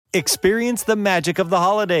Experience the magic of the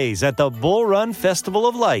holidays at the Bull Run Festival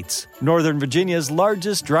of Lights, Northern Virginia's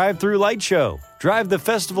largest drive-through light show. Drive the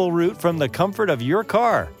festival route from the comfort of your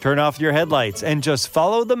car. Turn off your headlights and just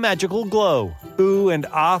follow the magical glow. Ooh and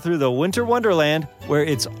ah through the winter wonderland where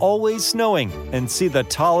it's always snowing, and see the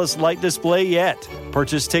tallest light display yet.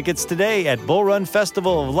 Purchase tickets today at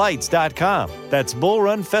bullrunfestivaloflights.com. That's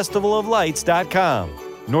bullrunfestivaloflights.com.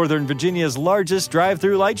 Northern Virginia's largest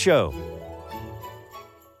drive-through light show.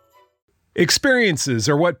 Experiences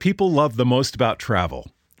are what people love the most about travel.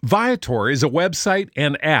 Viator is a website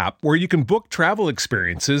and app where you can book travel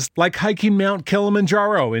experiences like hiking Mount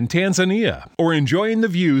Kilimanjaro in Tanzania or enjoying the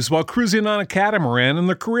views while cruising on a catamaran in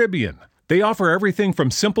the Caribbean. They offer everything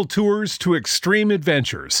from simple tours to extreme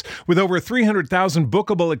adventures. With over 300,000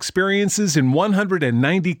 bookable experiences in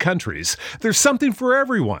 190 countries, there's something for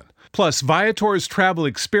everyone. Plus, Viator's travel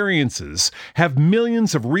experiences have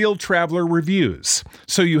millions of real traveler reviews,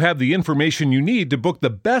 so you have the information you need to book the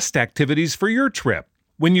best activities for your trip.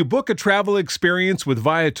 When you book a travel experience with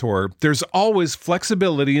Viator, there's always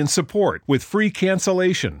flexibility and support with free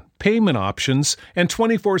cancellation, payment options, and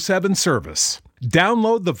 24/7 service.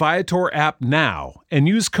 Download the Viator app now and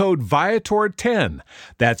use code Viator10.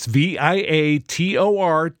 That's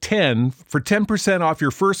Viator 10 for 10% off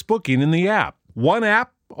your first booking in the app. One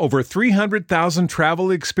app, over 300,000 travel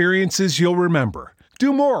experiences you'll remember.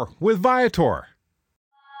 Do more with Viator.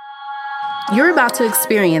 You're about to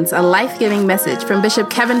experience a life-giving message from Bishop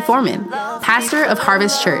Kevin Foreman, pastor of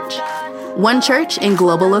Harvest Church. One church in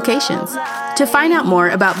global locations. To find out more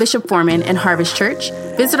about Bishop Foreman and Harvest Church,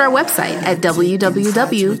 visit our website at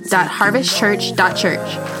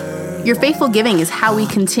www.harvestchurch.church. Your faithful giving is how we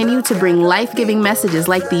continue to bring life-giving messages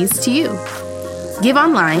like these to you. Give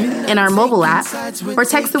online, in our mobile app, or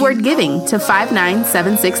text the word giving to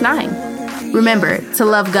 59769. Remember to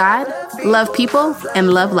love God, love people,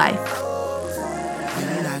 and love life.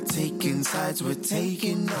 We're not taking sides, we're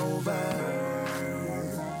taking over.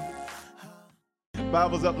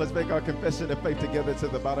 Bibles up, let's make our confession of faith together to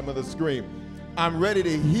the bottom of the screen. I'm ready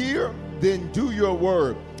to hear, then do your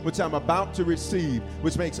word, which I'm about to receive,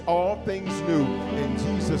 which makes all things new. In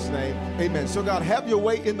Jesus' name, amen. So God, have your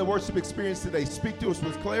way in the worship experience today. Speak to us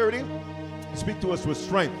with clarity, speak to us with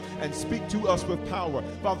strength, and speak to us with power.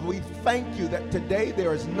 Father, we thank you that today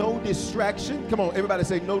there is no distraction. Come on, everybody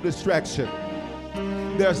say no distraction.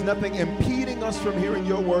 There's nothing impeding us from hearing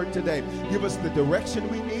your word today. Give us the direction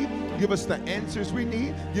we need. Give us the answers we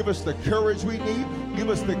need. Give us the courage we need. Give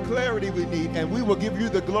us the clarity we need. And we will give you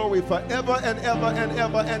the glory forever and ever and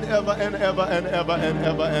ever and ever and ever and ever and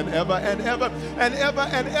ever and ever and ever and ever and ever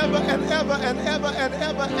and ever and ever and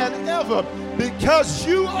ever and ever. Because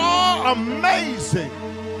you are amazing.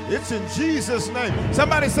 It's in Jesus' name.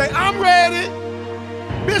 Somebody say, I'm ready.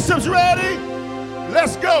 Bishop's ready.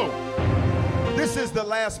 Let's go. This is the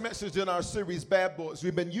last message in our series, Bad Boys.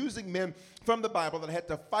 We've been using men from the Bible that had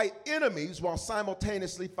to fight enemies while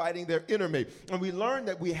simultaneously fighting their enemy. And we learned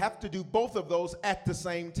that we have to do both of those at the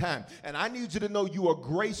same time. And I need you to know you are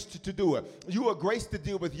graced to do it. You are graced to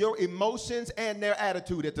deal with your emotions and their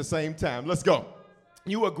attitude at the same time. Let's go.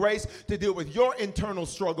 You are graced to deal with your internal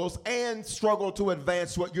struggles and struggle to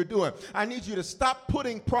advance what you're doing. I need you to stop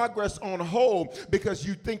putting progress on hold because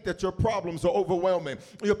you think that your problems are overwhelming.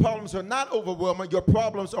 Your problems are not overwhelming. Your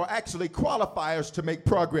problems are actually qualifiers to make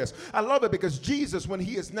progress. I love it because Jesus, when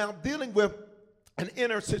he is now dealing with an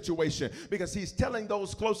inner situation, because he's telling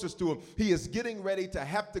those closest to him, he is getting ready to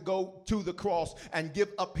have to go to the cross and give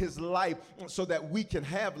up his life so that we can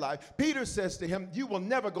have life. Peter says to him, you will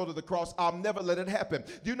never go to the cross. I'll never let it happen.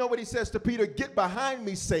 Do you know what he says to Peter? Get behind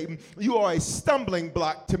me, Satan. You are a stumbling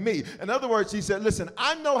block to me. In other words, he said, listen,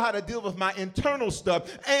 I know how to deal with my internal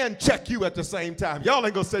stuff and check you at the same time. Y'all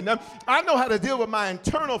ain't gonna say nothing. I know how to deal with my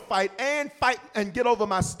internal fight and get over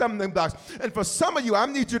my stumbling blocks. And for some of you, I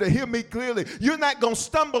need you to hear me clearly. You're not going to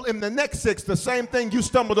stumble in the next 6 the same thing you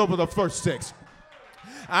stumbled over the first 6.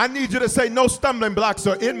 I need you to say, no stumbling blocks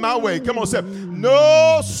are in my way. Come on, say,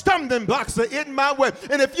 no stumbling blocks are in my way.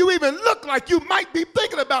 And if you even look like you might be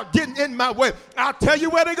thinking about getting in my way, I'll tell you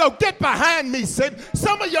where to go. Get behind me, Satan.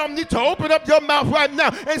 Some of y'all need to open up your mouth right now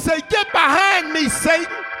and say, get behind me,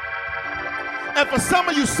 Satan. And for some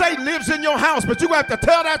of you, Satan lives in your house, but you're going to have to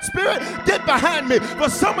tell that spirit, get behind me. For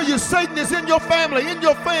some of you, Satan is in your family, in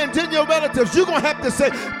your friends, in your relatives. You're going to have to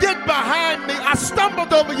say, get behind me. I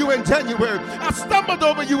stumbled over you in January. I stumbled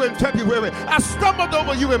over you in February. I stumbled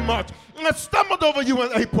over you in March. I stumbled over you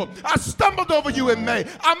in April. I stumbled over you in May.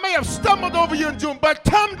 I may have stumbled over you in June, but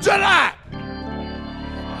come July,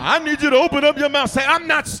 I need you to open up your mouth and say, I'm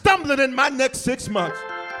not stumbling in my next 6 months.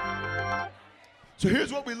 So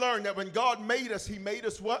here's what we learned, that when God made us, he made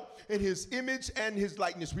us what? In his image and his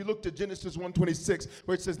likeness. We looked at Genesis 1:26,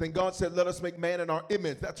 where it says, then God said, let us make man in our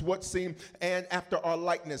image. That's what seemed, and after our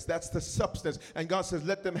likeness. That's the substance. And God says,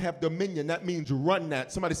 let them have dominion. That means run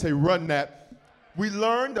that. Somebody say, run that. We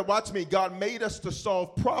learned that, watch me, God made us to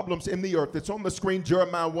solve problems in the earth. It's on the screen,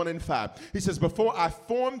 Jeremiah 1:5. He says, before I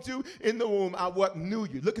formed you in the womb, I what? Knew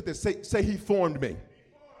you. Look at this. Say he formed me.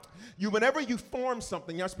 Whenever you form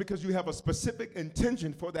something, that's because you have a specific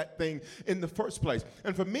intention for that thing in the first place.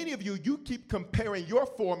 And for many of you, you keep comparing your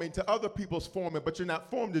forming to other people's forming, but you're not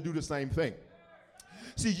formed to do the same thing.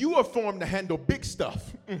 See, you are formed to handle big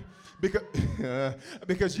stuff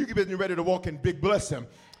because you're getting ready to walk in big blessing.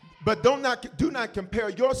 But do not compare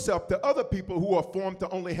yourself to other people who are formed to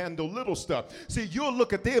only handle little stuff. See, you'll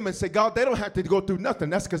look at them and say, God, they don't have to go through nothing.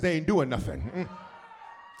 That's because they ain't doing nothing.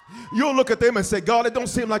 You'll look at them and say, God, it don't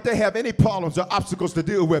seem like they have any problems or obstacles to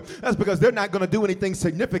deal with. That's because they're not going to do anything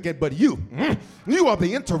significant. But you are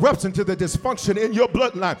the interruption to the dysfunction in your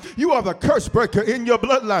bloodline. You are the curse breaker in your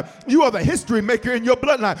bloodline. You are the history maker in your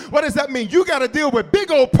bloodline. What does that mean? You got to deal with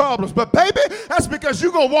big old problems. But baby, that's because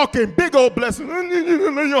you're going to walk in big old blessing.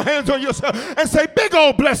 Lay your hands on yourself and say, big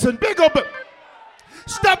old blessing, big old blessing.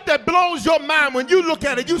 Stuff that blows your mind. When you look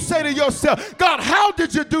at it, you say to yourself, God, how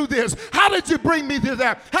did you do this? How did you bring me to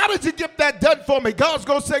that? How did you get that done for me? God's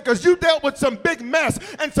going to say, because you dealt with some big mess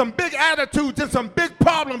and some big attitudes and some big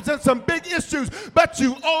problems and some big issues, but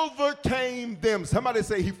you overcame them. Somebody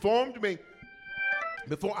say, he formed me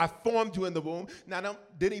before I formed you in the womb. Now,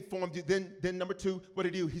 then he formed you. Then number two, what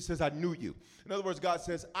did he do? He says, I knew you. In other words, God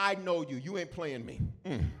says, I know you. You ain't playing me.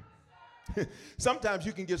 Sometimes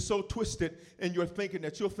you can get so twisted in your thinking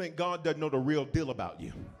that you'll think God doesn't know the real deal about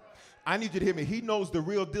you. I need you to hear me. He knows the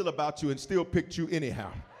real deal about you and still picked you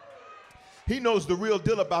anyhow. He knows the real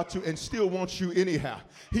deal about you and still wants you anyhow.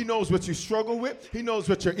 He knows what you struggle with. He knows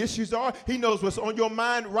what your issues are. He knows what's on your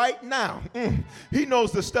mind right now. He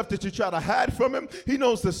knows the stuff that you try to hide from him. He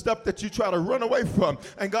knows the stuff that you try to run away from.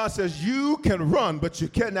 And God says, you can run, but you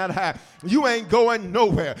cannot hide. You ain't going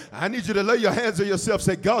nowhere. I need you to lay your hands on yourself.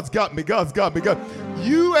 Say, God's got me. God's got me. God.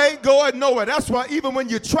 You ain't going nowhere. That's why even when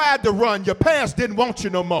you tried to run, your past didn't want you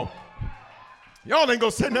no more. Y'all ain't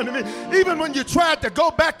gonna say nothing to me. Even when you tried to go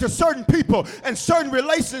back to certain people and certain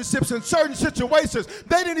relationships and certain situations,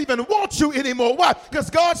 they didn't even want you anymore. Why? Because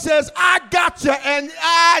God says, I got you and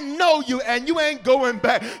I know you and you ain't going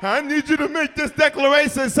back. I need you to make this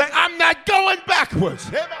declaration and say, I'm not going backwards.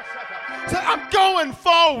 Say, I'm going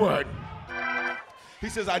forward. He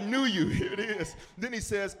says, I knew you. Here it is. Then he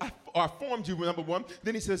says, I formed you, number one.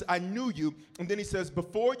 Then he says, I knew you. And then he says,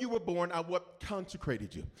 before you were born, I what?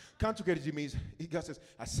 Consecrated you. Consecrated you means, God says,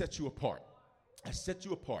 I set you apart. I set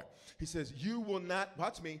you apart. He says, you will not,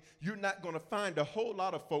 watch me, you're not going to find a whole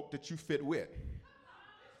lot of folk that you fit with.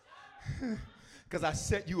 Because I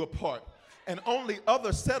set you apart. And only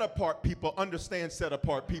other set apart people understand set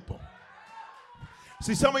apart people.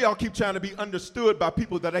 See, some of y'all keep trying to be understood by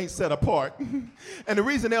people that ain't set apart. And the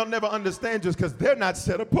reason they'll never understand you is because they're not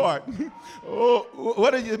set apart. Oh, what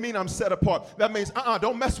do you mean I'm set apart? That means,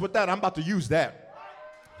 don't mess with that. I'm about to use that.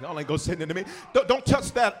 Y'all ain't gonna say anything to me. Don't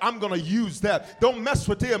touch that. I'm gonna use that. Don't mess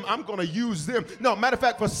with them. I'm gonna use them. No, matter of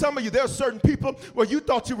fact, for some of you, there are certain people where you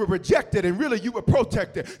thought you were rejected and really you were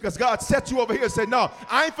protected because God set you over here and said, no,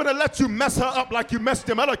 I ain't finna let you mess her up like you messed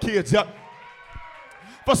them other kids up.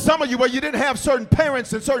 For some of you where you didn't have certain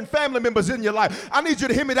parents and certain family members in your life, I need you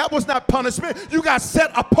to hear me. That was not punishment. You got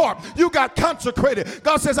set apart. You got consecrated.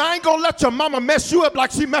 God says, I ain't going to let your mama mess you up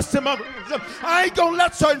like she messed him up. I ain't going to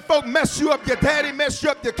let certain folk mess you up. Your daddy mess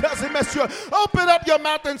you up. Your cousin mess you up. Open up your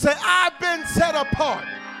mouth and say, I've been set apart.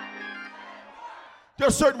 There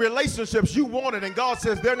are certain relationships you wanted, and God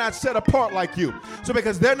says they're not set apart like you. So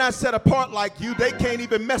because they're not set apart like you, they can't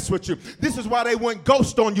even mess with you. This is why they went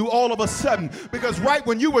ghost on you all of a sudden. Because right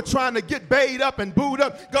when you were trying to get baited up and booed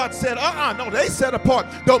up, God said, no, they set apart.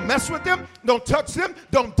 Don't mess with them. Don't touch them.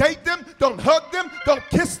 Don't date them. Don't hug them. Don't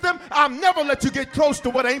kiss them. I'll never let you get close to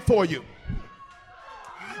what ain't for you.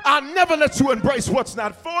 I'll never let you embrace what's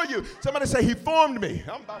not for you. Somebody say, he formed me.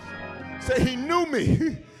 I'm about to say, he knew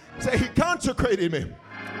me. Say, he consecrated me.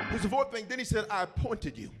 Here's the fourth thing. Then he said, I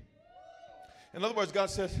appointed you. In other words, God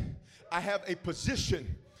says, I have a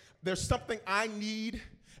position. There's something I need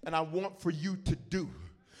and I want for you to do.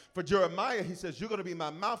 For Jeremiah, he says, you're going to be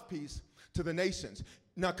my mouthpiece to the nations.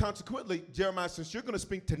 Now, consequently, Jeremiah says, you're going to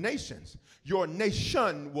speak to nations. Your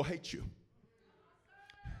nation will hate you.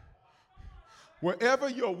 Wherever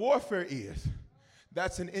your warfare is,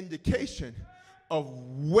 that's an indication of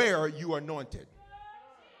where you are anointed.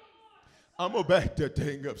 I'm going to back that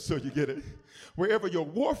thing up so you get it. Wherever your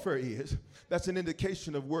warfare is, that's an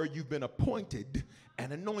indication of where you've been appointed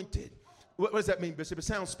and anointed. What does that mean, Bishop? It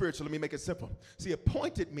sounds spiritual. Let me make it simple. See,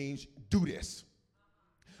 appointed means do this.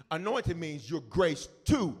 Anointed means you're graced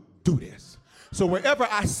to do this. So wherever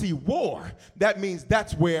I see war, that means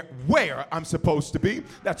that's where I'm supposed to be.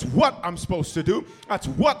 That's what I'm supposed to do. That's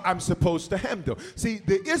what I'm supposed to handle. See,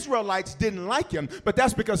 the Israelites didn't like him, but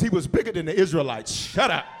that's because he was bigger than the Israelites. Shut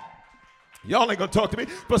up. Y'all ain't gonna talk to me.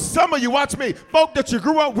 But some of you, watch me, folk that you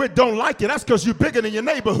grew up with don't like you. That's because you're bigger than your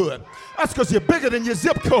neighborhood. That's because you're bigger than your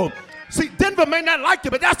zip code. See, Denver may not like you,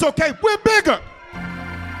 but that's okay. We're bigger.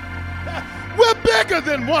 We're bigger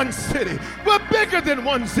than one city. We're bigger than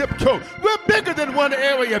one zip code. We're bigger than one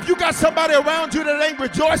area. If you got somebody around you that ain't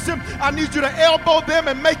rejoicing, I need you to elbow them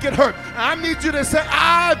and make it hurt. I need you to say,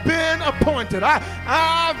 I've been appointed.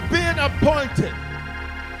 I've been appointed.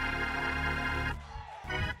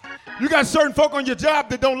 You got certain folk on your job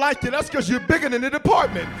that don't like you. That's because you're bigger than the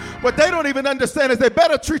department. What they don't even understand is they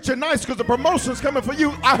better treat you nice because the promotion's coming for you.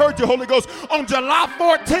 I heard you, Holy Ghost. On July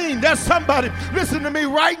 14, there's somebody, listen to me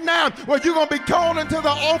right now, where you're going to be called into the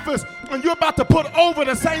office and you're about to put over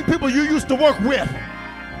the same people you used to work with.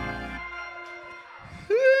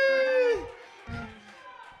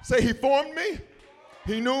 Say, he formed me.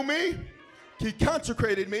 He knew me. He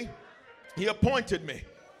consecrated me. He appointed me.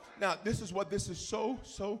 Now, this is what this is so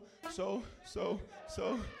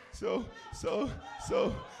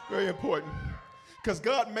very important. Because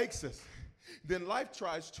God makes us. Then life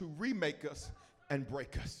tries to remake us and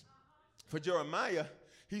break us. For Jeremiah,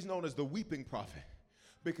 he's known as the weeping prophet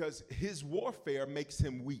because his warfare makes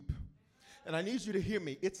him weep. And I need you to hear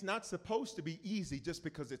me. It's not supposed to be easy just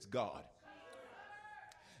because it's God.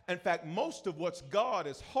 In fact, most of what's God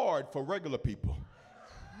is hard for regular people.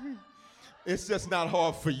 It's just not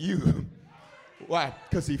hard for you. Why?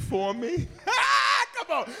 Because he formed me?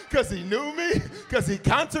 Come on. Because he knew me? Because he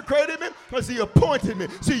consecrated me? Because he appointed me?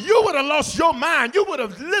 See, you would have lost your mind. You would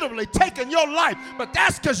have literally taken your life. But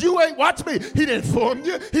that's because you ain't, watch me. He didn't form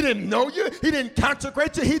you. He didn't know you. He didn't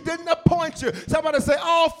consecrate you. He didn't appoint you. Somebody say,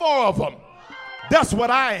 all four of them. That's what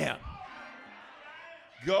I am.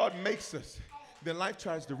 God makes us. Then life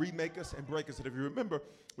tries to remake us and break us. And if you remember,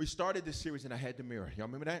 we started this series and I had the mirror. Y'all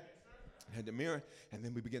remember that? I had the mirror, and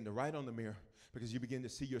then we begin to write on the mirror because you begin to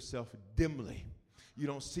see yourself dimly. You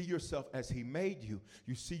don't see yourself as he made you.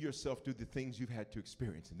 You see yourself through the things you've had to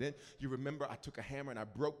experience. And then you remember I took a hammer and I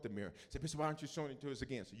broke the mirror. I said, Bishop, why aren't you showing it to us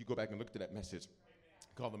again? So you go back and look to that message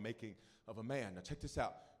called The Making of a Man. Now check this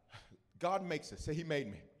out. God makes us. Say he made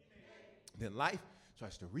me. Then life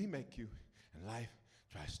tries to remake you, and life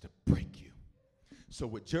tries to break you. So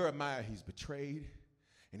with Jeremiah, he's betrayed,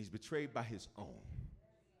 and he's betrayed by his own.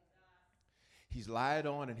 He's lied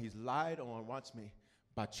on, and he's lied on, watch me,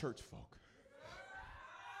 by church folk.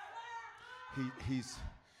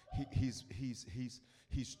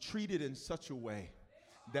 He's treated in such a way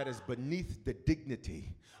that is beneath the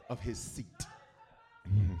dignity of his seat.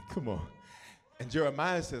 Come on. And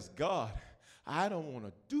Jeremiah says, God, I don't want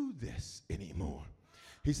to do this anymore.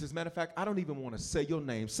 He says, matter of fact, I don't even want to say your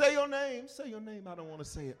name. Say your name. Say your name. I don't want to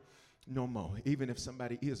say it no more. Even if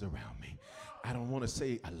somebody is around me, I don't want to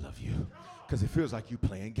say I love you because it feels like you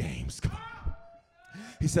playing games. Come on.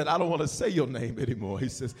 He said, I don't want to say your name anymore. He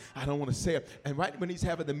says, I don't want to say it. And right when he's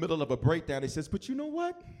having the middle of a breakdown, he says, but you know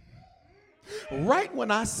what? Right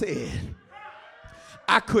when I said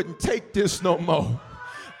I couldn't take this no more,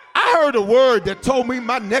 I heard a word that told me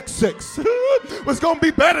my next 6 was going to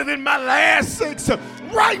be better than my last 6.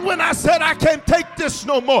 Right when I said I can't take this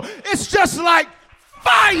no more, it's just like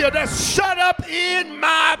fire that's shut up in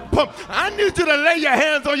my pump. I need you to lay your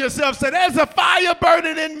hands on yourself. Say, there's a fire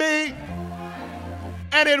burning in me,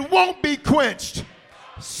 and it won't be quenched.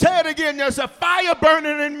 Say it again. There's a fire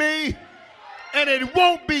burning in me, and it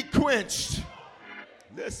won't be quenched.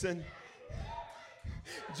 Listen.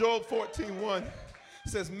 Job 14:1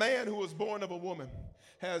 says, man who was born of a woman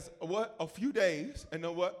has what? A few days, and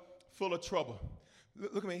know what? Full of trouble.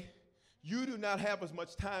 Look at me. You do not have as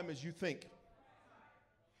much time as you think.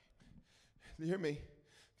 You hear me?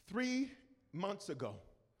 3 months ago,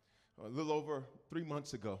 or a little over 3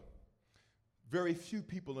 months ago, very few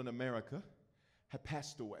people in America have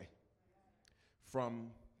passed away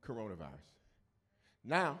from coronavirus.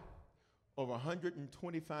 Now, over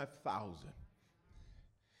 125,000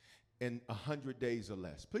 in 100 days or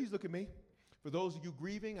less. Please look at me. For those of you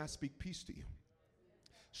grieving, I speak peace to you.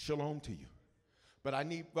 Shalom to you. But I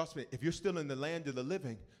need, if you're still in the land of the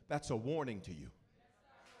living, that's a warning to you.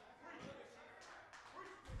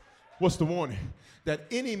 What's the warning? That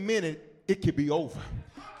any minute it could be over.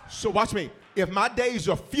 So watch me. If my days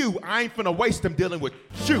are few, I ain't finna waste them dealing with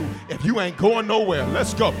you if you ain't going nowhere.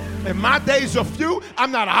 Let's go. If my days are few,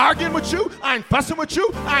 I'm not arguing with you. I ain't fussing with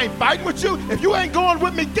you. I ain't fighting with you. If you ain't going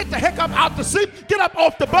with me, get the heck up out the seat. Get up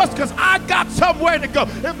off the bus because I got somewhere to go.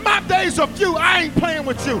 If my days are few, I ain't playing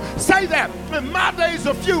with you. Say that. If my days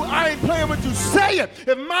are few, I ain't playing with you. Say it.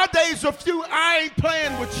 If my days are few, I ain't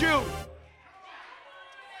playing with you.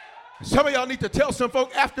 Some of y'all need to tell some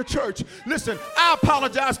folk after church, listen, I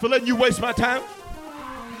apologize for letting you waste my time.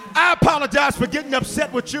 I apologize for getting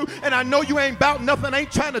upset with you, and I know you ain't about nothing,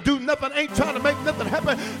 ain't trying to do nothing, ain't trying to make nothing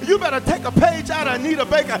happen. You better take a page out of Anita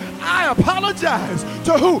Baker. I apologize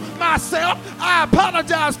to who? Myself. I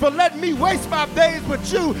apologize for letting me waste my days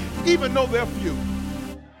with you, even though they're few.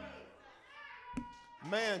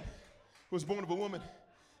 Man was born of a woman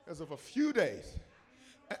as of a few days.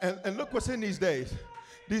 And look what's in these days.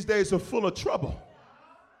 These days are full of trouble,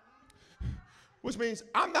 which means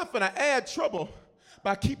I'm not going to add trouble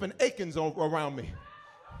by keeping Achans around me.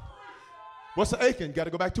 What's an Achan? Got to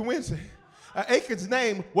go back to Wednesday. Achan's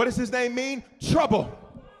name, what does his name mean? Trouble.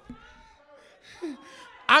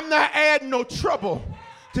 I'm not adding no trouble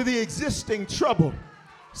to the existing trouble.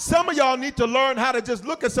 Some of y'all need to learn how to just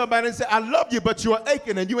look at somebody and say, I love you, but you're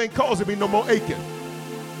Achan, and you ain't causing me no more Achan.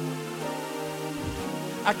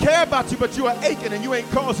 I care about you, but you are aching, and you ain't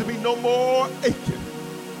causing me no more aching.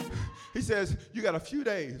 He says, you got a few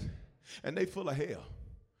days, and they full of hell.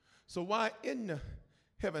 So why in the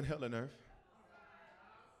heaven, hell, and earth?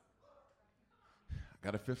 I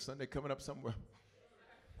got a fifth Sunday coming up somewhere.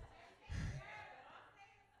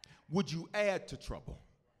 Would you add to trouble?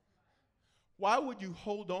 Why would you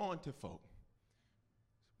hold on to folk?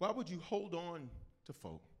 Why would you hold on to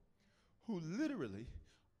folk who literally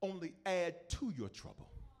only add to your trouble?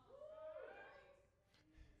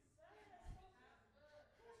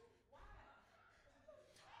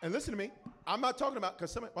 And listen to me. I'm not talking about,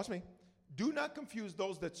 because somebody, watch me. Do not confuse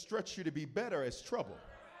those that stretch you to be better as trouble.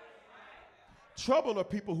 Trouble are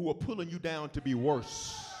people who are pulling you down to be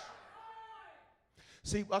worse.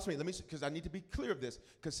 See, watch me. Let me, because I need to be clear of this.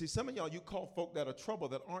 Because see, some of y'all, you call folk that are trouble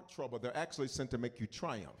that aren't trouble. They're actually sent to make you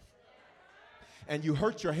triumph. And you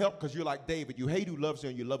hurt your help because you're like David. You hate who loves you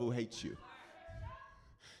and you love who hates you.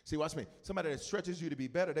 See, watch me. Somebody that stretches you to be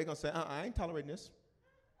better, they're going to say, I ain't tolerating this.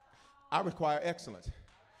 I require excellence.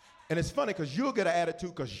 And it's funny because you'll get an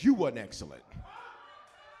attitude because you wasn't excellent.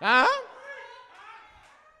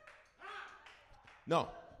 No.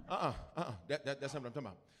 That's not what I'm talking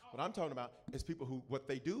about. What I'm talking about is people who, what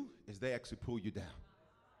they do is they actually pull you down.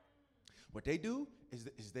 What they do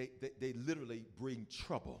is they literally bring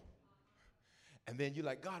trouble. And then you're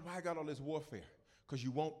like, God, why I got all this warfare? Because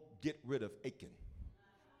you won't get rid of Achan.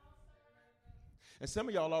 And some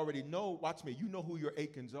of y'all already know, watch me, you know who your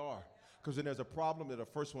Achans are. Because when there's a problem, they're the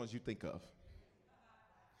first ones you think of.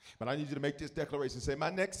 But I need you to make this declaration. Say,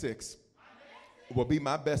 my next 6 will be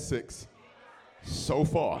my best 6 so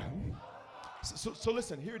far. So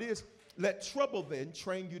listen, here it is. Let trouble then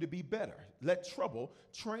train you to be better. Let trouble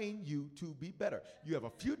train you to be better. You have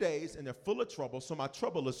a few days and they're full of trouble, so my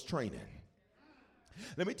trouble is training.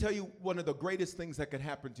 Let me tell you one of the greatest things that can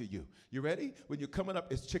happen to you. You ready? When you're coming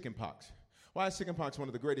up, it's chicken pox. Why is chicken pox one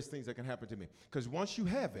of the greatest things that can happen to me? Because once you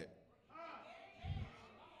have it,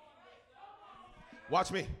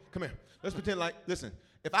 watch me. Come here. Let's pretend like, listen,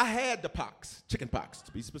 if I had the pox, chicken pox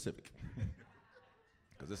to be specific,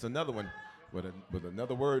 because it's another one with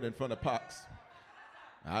another word in front of pox.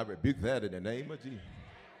 I rebuke that in the name of Jesus.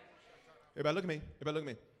 Everybody look at me. Everybody look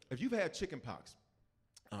at me. If you've had chicken pox,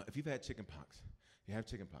 you have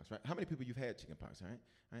chicken pox, right? How many people you've had chicken pox, all right?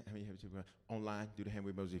 How many have chicken pox? Online, do the hand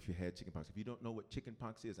wave emoji if you had chicken pox. If you don't know what chicken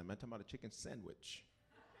pox is, I'm not talking about a chicken sandwich.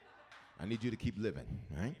 I need you to keep living,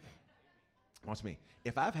 all right? Watch me.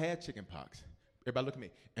 If I've had chicken pox, everybody look at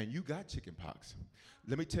me, and you got chicken pox,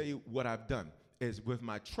 let me tell you what I've done is with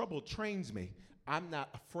my trouble trains me, I'm not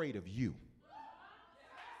afraid of you.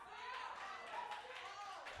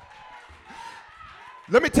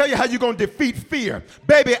 Let me tell you how you're going to defeat fear.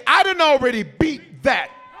 Baby, I done already beat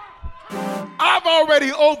that. I've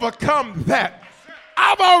already overcome that.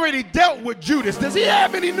 I've already dealt with Judas. Does he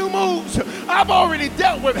have any new moves? I've already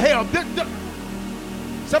dealt with hell.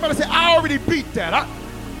 Somebody say, I already beat that.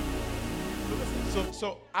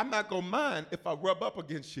 So I'm not going to mind if I rub up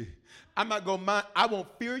against you. I'm not going to mind. I won't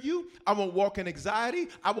fear you. I won't walk in anxiety.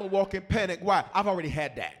 I won't walk in panic. Why? I've already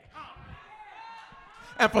had that.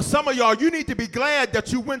 And for some of y'all, you need to be glad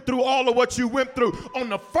that you went through all of what you went through on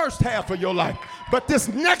the first half of your life. But this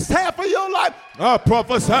next half of your life, I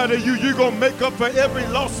prophesy to you, you're going to make up for every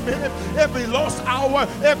lost minute, every lost hour,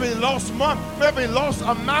 every lost month, every lost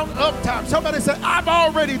amount of time. Somebody say, I've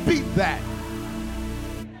already beat that.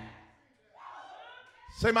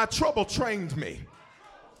 Say, my trouble trained me.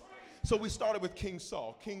 So we started with King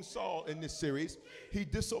Saul. King Saul in this series, he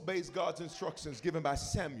disobeys God's instructions given by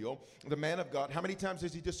Samuel, the man of God. How many times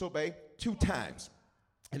does he disobey? 2 times.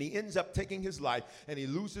 And he ends up taking his life, and he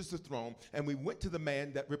loses the throne, and we went to the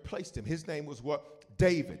man that replaced him. His name was what?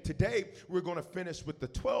 David. Today, we're going to finish with the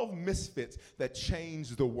 12 misfits that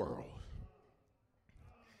changed the world.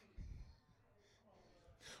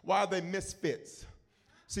 Why are they misfits?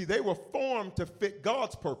 See, they were formed to fit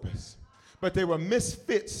God's purpose, but they were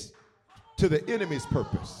misfits to the enemy's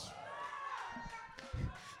purpose.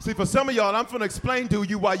 See, for some of y'all, I'm going to explain to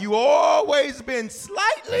you why you always been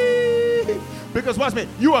slightly, because watch me,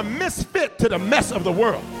 you are misfit to the mess of the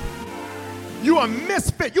world. You are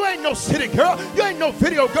misfit. You ain't no city girl. You ain't no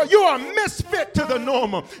video girl. You are misfit to the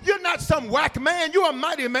normal. You're not some whack man. You're a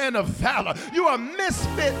mighty man of valor. You are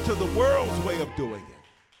misfit to the world's way of doing it.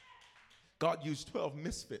 God used 12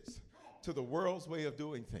 misfits to the world's way of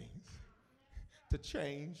doing things to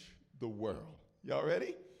change the world. Y'all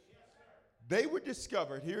ready? They were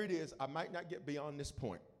discovered, here it is, I might not get beyond this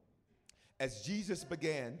point. As Jesus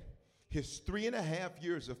began his 3.5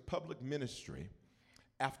 years of public ministry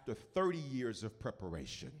after 30 years of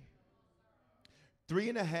preparation.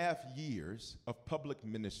 3.5 years of public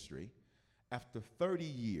ministry after 30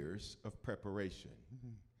 years of preparation.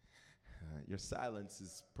 Your silence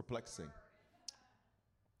is perplexing.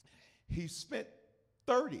 He spent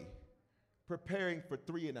 30 preparing for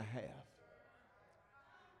 3.5.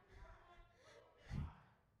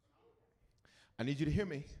 I need you to hear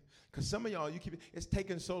me, because some of y'all, it's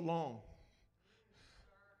taking so long.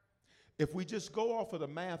 If we just go off of the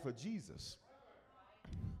math of Jesus,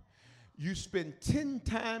 you spend 10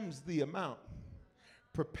 times the amount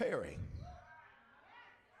preparing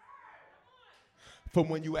from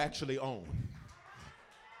when you actually own.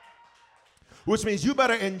 Which means you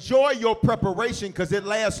better enjoy your preparation because it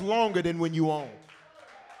lasts longer than when you own.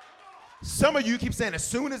 Some of you keep saying, as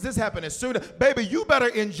soon as this happens, as soon as, baby, you better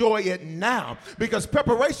enjoy it now because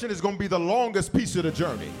preparation is going to be the longest piece of the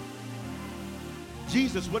journey.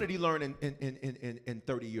 Jesus, what did he learn in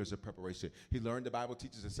 30 years of preparation? He learned, the Bible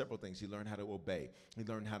teaches us several things. He learned how to obey. He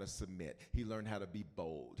learned how to submit. He learned how to be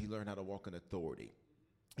bold. He learned how to walk in authority.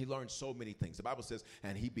 He learned so many things. The Bible says,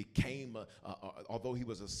 and he became, although he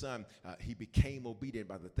was a son, he became obedient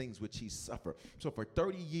by the things which he suffered. So for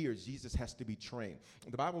 30 years, Jesus has to be trained.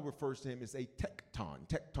 The Bible refers to him as a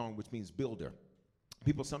tekton, which means builder.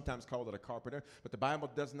 People sometimes call it a carpenter, but the Bible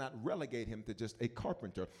does not relegate him to just a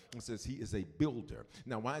carpenter. It says he is a builder.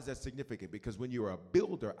 Now, why is that significant? Because when you're a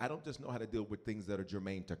builder, I don't just know how to deal with things that are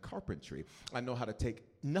germane to carpentry. I know how to take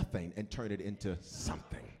nothing and turn it into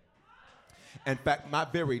something. In fact, my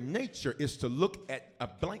very nature is to look at a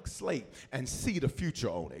blank slate and see the future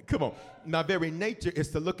on it. Come on. My very nature is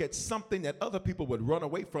to look at something that other people would run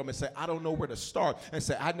away from and say, I don't know where to start, and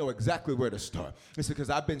say, I know exactly where to start. It's because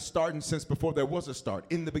I've been starting since before there was a start,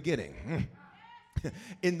 in the beginning.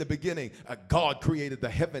 In the beginning, God created the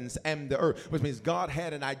heavens and the earth, which means God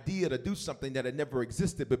had an idea to do something that had never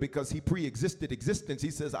existed, but because he pre-existed existence,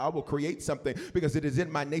 he says, I will create something because it is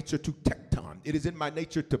in my nature to tekton. It is in my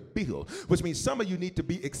nature to build, which means some of you need to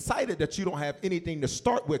be excited that you don't have anything to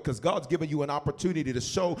start with because God's given you an opportunity to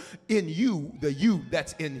show in you the you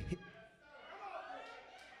that's in him.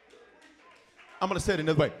 I'm going to say it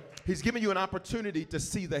another way. He's giving you an opportunity to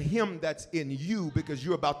see the him that's in you because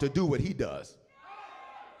you're about to do what he does.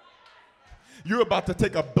 You're about to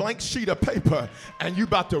take a blank sheet of paper and you're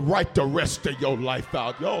about to write the rest of your life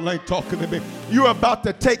out. Y'all ain't talking to me. You're about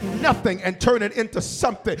to take nothing and turn it into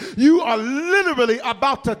something. You are literally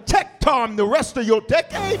about to tekton the rest of your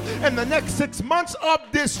decade and the next 6 months of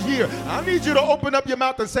this year. I need you to open up your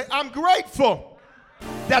mouth and say, I'm grateful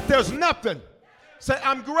that there's nothing. Say,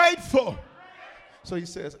 I'm grateful. So he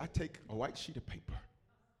says, I take a white sheet of paper.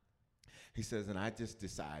 He says, and I just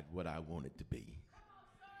decide what I want it to be.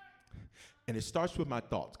 And it starts with my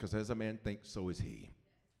thoughts, because as a man thinks, so is he.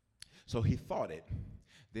 So he thought it,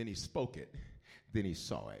 then he spoke it, then he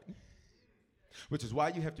saw it. Which is why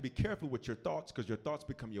you have to be careful with your thoughts, because your thoughts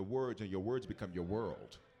become your words, and your words become your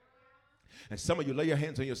world. And some of you lay your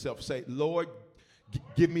hands on yourself, say, Lord,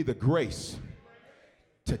 give me the grace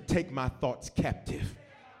to take my thoughts captive.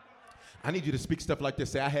 I need you to speak stuff like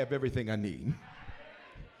this. Say, I have everything I need.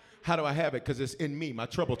 How do I have it? Because it's in me. My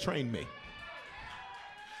trouble trained me.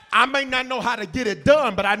 I may not know how to get it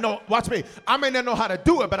done, but I know, watch me, I may not know how to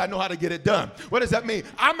do it, but I know how to get it done. What does that mean?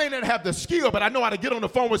 I may not have the skill, but I know how to get on the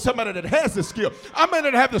phone with somebody that has the skill. I may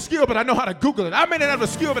not have the skill, but I know how to Google it. I may not have the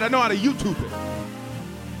skill, but I know how to YouTube it.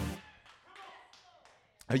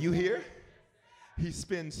 Are you here? He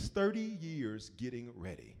spends 30 years getting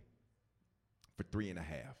ready for 3.5.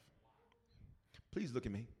 Please look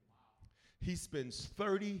at me. He spends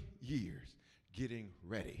 30 years getting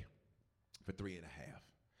ready for 3.5.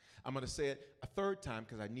 I'm going to say it a third time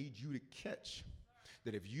because I need you to catch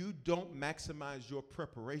that if you don't maximize your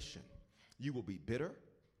preparation, you will be bitter,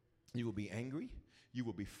 you will be angry, you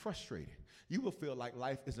will be frustrated. You will feel like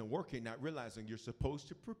life isn't working, not realizing you're supposed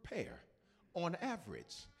to prepare on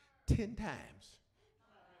average 10 times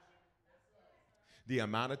the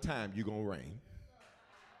amount of time you're going to reign.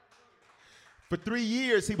 For 3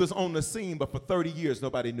 years, he was on the scene, but for 30 years,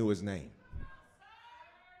 nobody knew his name.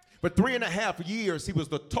 For 3.5 years, he was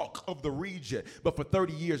the talk of the region, but for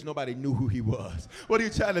 30 years, nobody knew who he was. What are you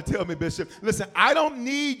trying to tell me, Bishop? Listen, I don't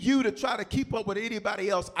need you to try to keep up with anybody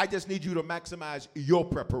else. I just need you to maximize your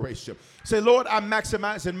preparation. Say, Lord, I'm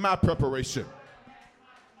maximizing my preparation.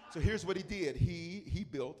 So here's what he did. He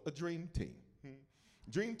built a dream team.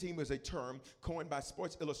 Dream team is a term coined by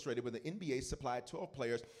Sports Illustrated when the NBA supplied 12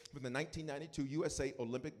 players for the 1992 USA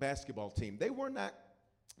Olympic basketball team. They were not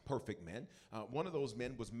perfect men. One of those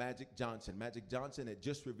men was Magic Johnson. Magic Johnson had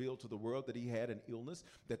just revealed to the world that he had an illness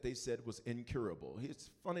that they said was incurable. It's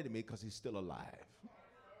funny to me because he's still alive.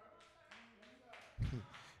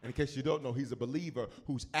 And in case you don't know, he's a believer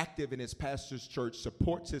who's active in his pastor's church,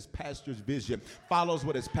 supports his pastor's vision, follows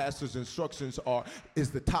what his pastor's instructions are, is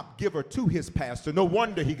the top giver to his pastor. No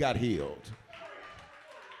wonder he got healed.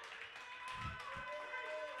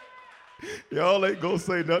 Y'all ain't gonna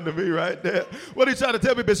say nothing to me right there. What are you trying to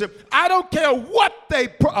tell me, Bishop? I don't care what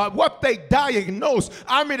they diagnose.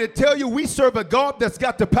 I'm here to tell you we serve a God that's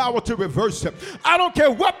got the power to reverse it. I don't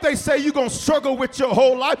care what they say you're gonna struggle with your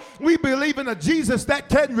whole life. We believe in a Jesus that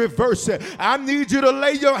can reverse it. I need you to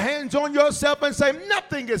lay your hands on yourself and say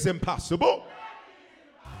nothing is impossible.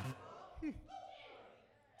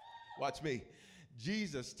 Watch me.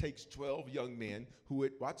 Jesus takes 12 young men who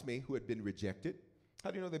had been rejected. How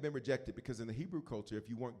do you know they've been rejected? Because in the Hebrew culture, if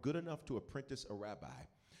you weren't good enough to apprentice a rabbi,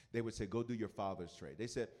 they would say, go do your father's trade. They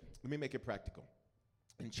said, let me make it practical.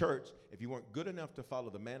 In church, if you weren't good enough to follow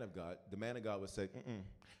the man of God would say,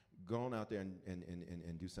 go on out there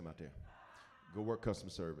and do something out there. Go work customer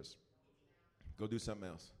service. Go do something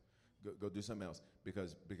else. Go do something else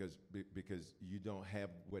because you don't have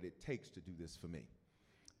what it takes to do this for me.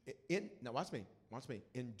 Now watch me.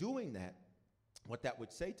 In doing that, what that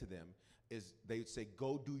would say to them is they would say,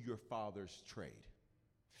 go do your father's trade.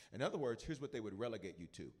 In other words, here's what they would relegate you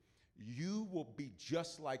to. You will be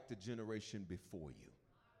just like the generation before you.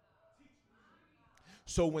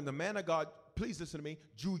 So when the man of God, please listen to me,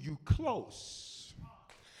 drew you close,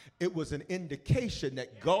 it was an indication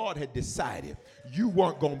that God had decided you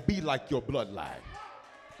weren't going to be like your bloodline.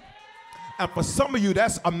 And for some of you,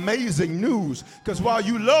 that's amazing news, because while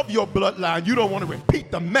you love your bloodline, you don't want to repeat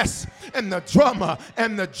the mess and the drama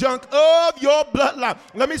and the junk of your bloodline.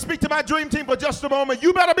 Let me speak to my dream team for just a moment.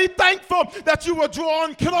 You better be thankful that you were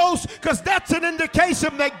drawn close, because that's an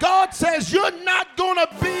indication that God says you're not going to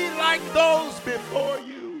be like those before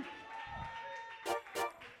you.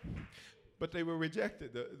 But they were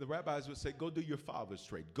rejected. The rabbis would say, go do your father's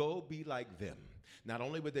trade. Go be like them. Not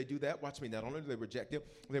only would they do that, watch me, not only did they reject it,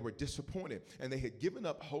 they were disappointed, and they had given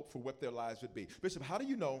up hope for what their lives would be. Bishop, how do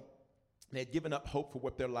you know they had given up hope for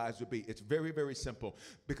what their lives would be? It's very, very simple,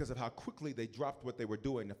 because of how quickly they dropped what they were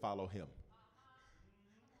doing to follow him.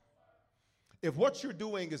 If what you're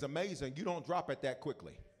doing is amazing, you don't drop it that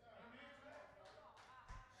quickly.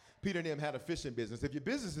 Peter and them had a fishing business. If your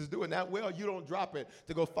business is doing that well, you don't drop it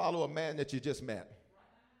to go follow a man that you just met.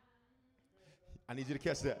 I need you to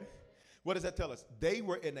catch that. What does that tell us? They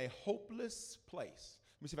were in a hopeless place.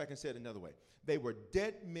 Let me see if I can say it another way. They were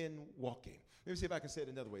dead men walking. Let me see if I can say it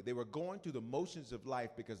another way. They were going through the motions of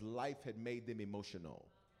life because life had made them emotional.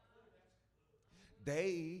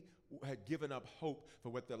 They had given up hope for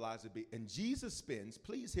what their lives would be. And Jesus spends,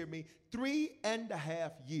 please hear me,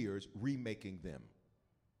 3.5 years remaking them.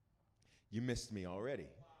 You missed me already.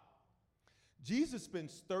 Jesus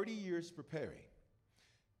spends 30 years preparing,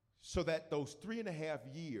 so that those 3.5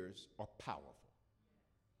 years are powerful.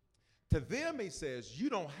 To them, he says, you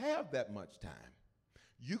don't have that much time.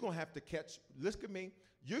 You're going to have to catch, listen at me,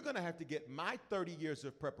 you're going to have to get my 30 years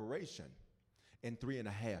of preparation in 3.5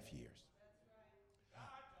 years.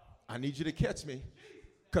 I need you to catch me,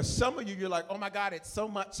 because some of you, you're like, oh my God, it's so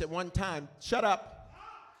much at one time. Shut up.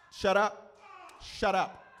 Shut up. Shut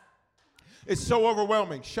up. It's so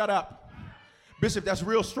overwhelming. Shut up. Bishop, that's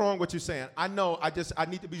real strong what you're saying. I know. I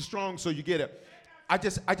need to be strong so you get it. I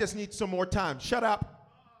just need some more time. Shut up.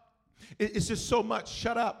 It's just so much.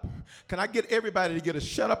 Shut up. Can I get everybody to get a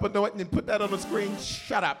shut up anointing and put that on the screen?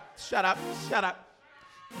 Shut up. Shut up. Shut up.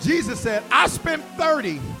 Jesus said, I spent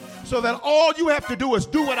 30 so that all you have to do is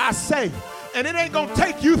do what I say. And it ain't going to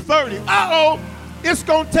take you 30. Uh-oh. It's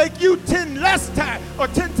going to take you 10 less time or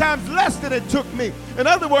 10 times less than it took me. In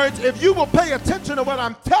other words, if you will pay attention to what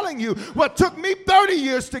I'm telling you, what took me 30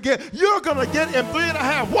 years to get, you're going to get in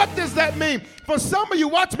 3.5. What does that mean? For some of you,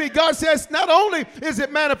 watch me, God says, not only is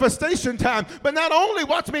it manifestation time, but not only,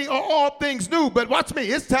 watch me, are all things new, but watch me,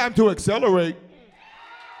 it's time to accelerate.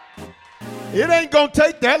 It ain't going to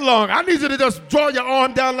take that long. I need you to just draw your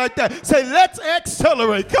arm down like that. Say, let's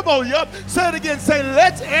accelerate. Come on, y'all. Say it again. Say,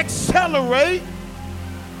 let's accelerate.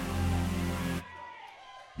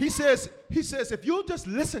 He says, if you'll just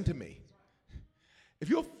listen to me, if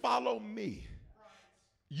you'll follow me,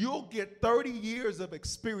 you'll get 30 years of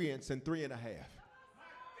experience in 3.5.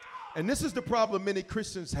 And this is the problem many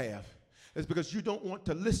Christians have. It's because you don't want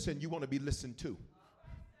to listen, you want to be listened to.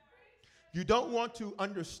 You don't want to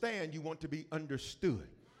understand, you want to be understood.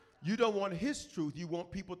 You don't want his truth, you want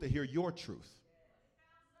people to hear your truth.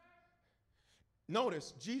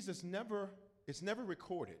 Notice, Jesus it's never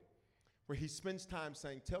recorded where he spends time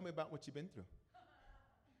saying, tell me about what you've been through.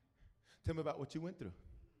 Tell me about what you went through.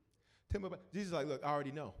 Tell me about, Jesus is like, look, I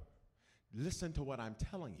already know. Listen to what I'm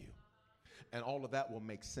telling you, and all of that will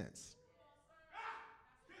make sense.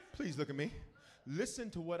 Please look at me. Listen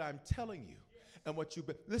to what I'm telling you. And what you've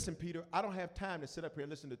been, listen, Peter, I don't have time to sit up here and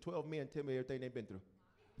listen to 12 men tell me everything they've been through.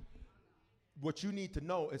 What you need to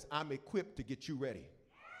know is I'm equipped to get you ready.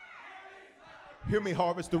 Hear me,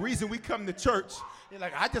 Harvest. The reason we come to church, you're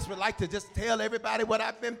like, I just would like to just tell everybody what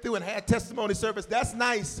I've been through and have testimony service. That's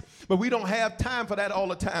nice, but we don't have time for that all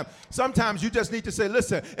the time. Sometimes you just need to say,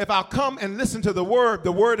 listen, if I'll come and listen to the word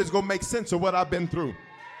is going to make sense of what I've been through.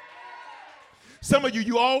 Some of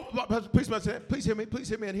you all, please hear me,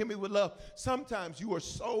 and hear me with love. Sometimes you are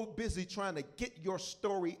so busy trying to get your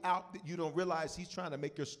story out that you don't realize he's trying to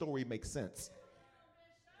make your story make sense.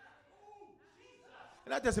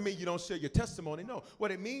 And that doesn't mean you don't share your testimony. No, what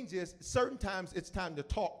it means is certain times it's time to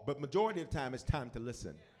talk, but majority of the time it's time to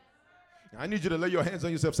listen. Now, I need you to lay your hands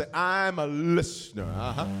on yourself and say, I'm a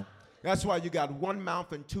listener. That's why you got one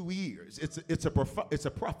mouth and 2 ears. It's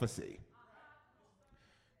a prophecy.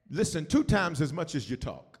 Listen 2 times as much as you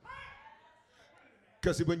talk.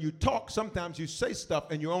 Because when you talk, sometimes you say stuff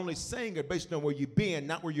and you're only saying it based on where you've been,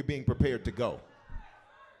 not where you're being prepared to go.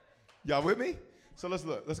 Y'all with me? So let's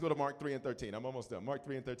look. Let's go to Mark 3 and 13. I'm almost done. Mark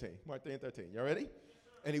 3 and 13. Mark 3 and 13. Y'all ready?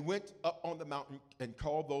 And he went up on the mountain and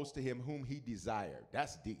called those to him whom he desired.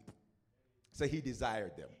 That's deep. Say he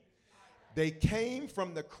desired them. They came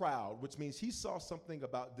from the crowd, which means he saw something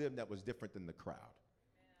about them that was different than the crowd.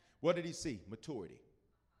 What did he see? Maturity.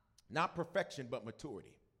 Not perfection, but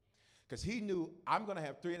maturity. Because he knew, I'm going to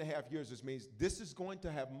have 3.5 years, which means this is going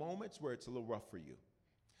to have moments where it's a little rough for you.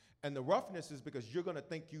 And the roughness is because you're going to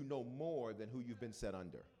think you know more than who you've been set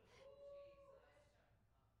under.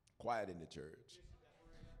 Quiet in the church.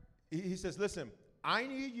 He says, listen, I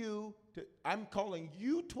need you to, I'm calling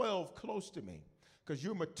you 12 close to me because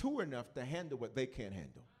you're mature enough to handle what they can't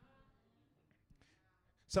handle.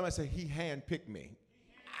 Somebody say, he handpicked me.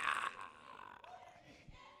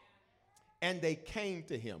 And they came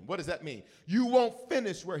to him. What does that mean? You won't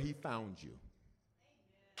finish where he found you.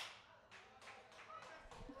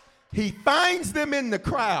 He finds them in the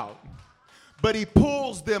crowd, but he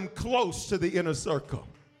pulls them close to the inner circle.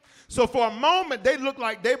 So for a moment, they looked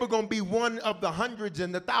like they were going to be one of the hundreds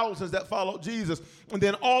and the thousands that followed Jesus. And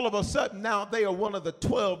then all of a sudden, now they are one of the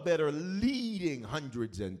 12 that are leading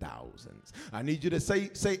hundreds and thousands. I need you to say,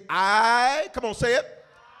 come on, say it.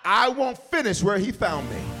 I won't finish where he found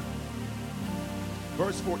me.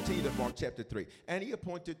 Verse 14 of Mark chapter 3. And he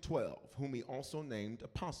appointed 12, whom he also named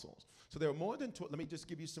apostles. So there are more than 12. Let me just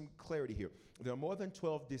give you some clarity here. There are more than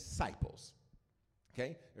 12 disciples.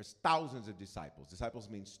 Okay? There's thousands of disciples. Disciples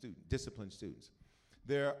mean student, disciplined students.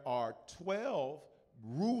 There are 12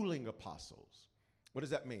 ruling apostles. What does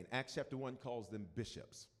that mean? Acts chapter 1 calls them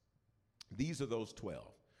bishops. These are those 12.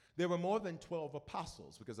 There were more than 12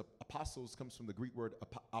 apostles because apostles comes from the Greek word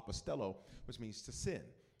apostello, which means to send.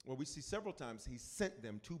 Well, we see several times he sent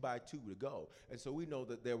them 2 by 2 to go. And so we know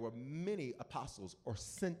that there were many apostles or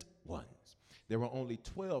sent ones. There were only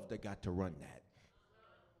 12 that got to run that.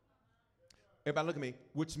 Everybody look at me,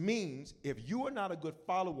 which means if you are not a good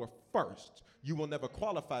follower first, you will never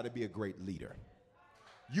qualify to be a great leader.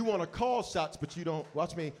 You want to call shots, but you don't,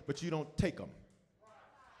 watch me, but you don't take them.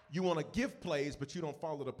 You want to give plays, but you don't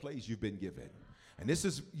follow the plays you've been given. And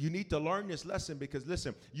you need to learn this lesson because,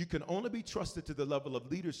 listen, you can only be trusted to the level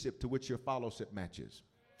of leadership to which your fellowship matches.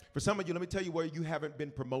 For some of you, let me tell you where you haven't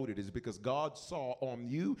been promoted is because God saw on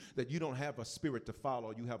you that you don't have a spirit to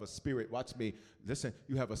follow. You have a spirit, watch me, listen,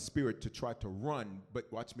 you have a spirit to try to run,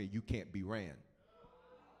 but watch me, you can't be ran.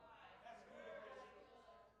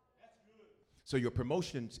 So your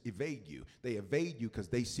promotions evade you. They evade you because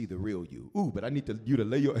they see the real you. Ooh, but I need you to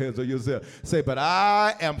lay your hands on yourself. Say, but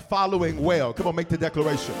I am following well. Come on, make the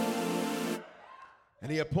declaration. And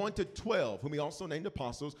he appointed 12, whom he also named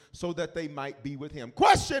apostles, so that they might be with him.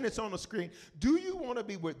 Question, it's on the screen. Do you want to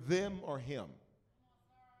be with them or him?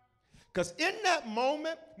 Because in that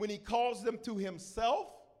moment, when he calls them to himself,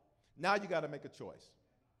 now you got to make a choice.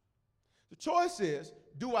 The choice is,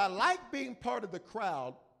 do I like being part of the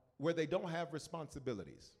crowd where they don't have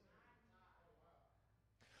responsibilities?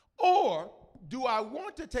 Or do I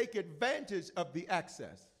want to take advantage of the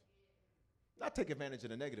access? Not take advantage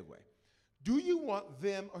in a negative way. Do you want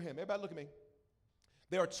them or him? Everybody look at me.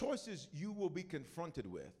 There are choices you will be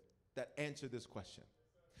confronted with that answer this question.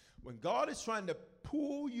 When God is trying to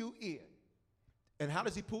pull you in, and how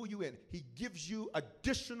does he pull you in? He gives you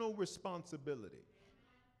additional responsibility.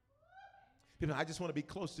 You know, I just want to be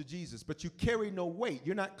close to Jesus, but you carry no weight.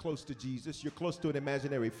 You're not close to Jesus. You're close to an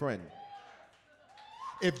imaginary friend.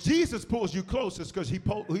 If Jesus pulls you close, it's because he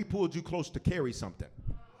pulled you close to carry something.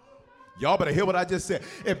 Y'all better hear what I just said.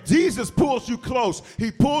 If Jesus pulls you close,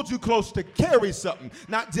 he pulled you close to carry something,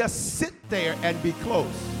 not just sit there and be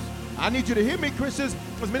close. I need you to hear me, Christians.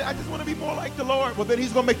 I just want to be more like the Lord. Well, then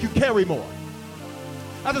he's going to make you carry more.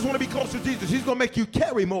 I just want to be close to Jesus. He's going to make you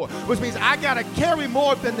carry more, which means I got to carry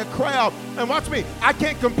more than the crowd. And watch me. I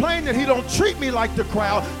can't complain that he don't treat me like the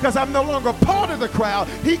crowd because I'm no longer part of the crowd.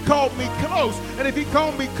 He called me close. And if he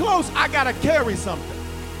called me close, I got to carry something.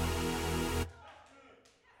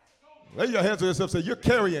 Lay your hands on yourself and say, you're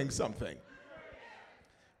carrying something.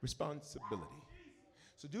 Responsibility.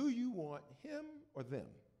 So do you want him or them?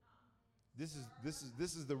 This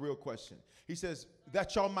is the real question. He says,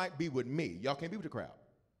 that y'all might be with me. Y'all can't be with the crowd.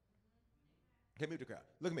 Can't be with the crowd.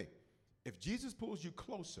 Look at me. If Jesus pulls you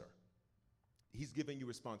closer, he's giving you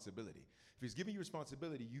responsibility. If he's giving you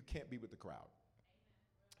responsibility, you can't be with the crowd.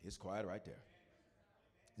 It's quiet right there.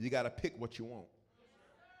 You got to pick what you want.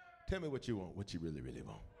 Tell me what you want, what you really, really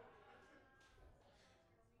want.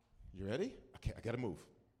 You ready? Okay, I got to move.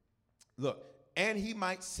 Look, and he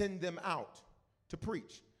might send them out to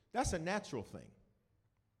preach. That's a natural thing.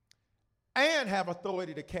 And have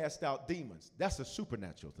authority to cast out demons. That's a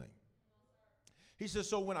supernatural thing. He says,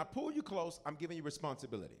 so when I pull you close, I'm giving you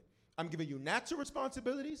responsibility. I'm giving you natural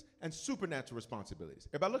responsibilities and supernatural responsibilities.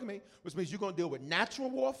 Everybody look at me, which means you're going to deal with natural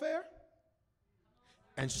warfare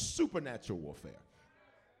and supernatural warfare.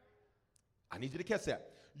 I need you to catch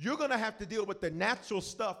that. You're going to have to deal with the natural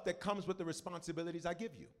stuff that comes with the responsibilities I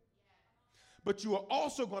give you. But you are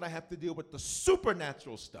also going to have to deal with the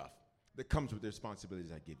supernatural stuff that comes with the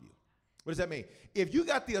responsibilities I give you. What does that mean? If you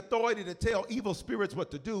got the authority to tell evil spirits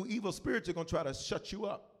what to do, evil spirits are going to try to shut you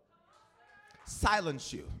up,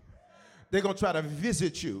 silence you. They're going to try to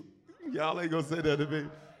visit you. Y'all ain't going to say that to me.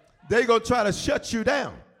 They're going to try to shut you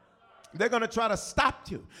down. They're going to try to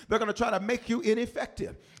stop you. They're going to try to make you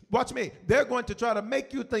ineffective. Watch me. They're going to try to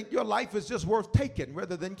make you think your life is just worth taking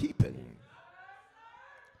rather than keeping.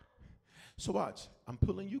 So watch. I'm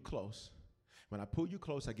pulling you close. When I pull you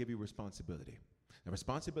close, I give you responsibility. Now,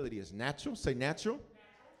 responsibility is natural. Say natural.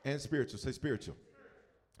 And spiritual. Say spiritual.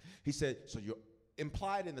 He said, so you're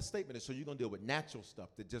implied in the statement is so you're going to deal with natural stuff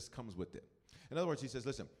that just comes with it. In other words, he says,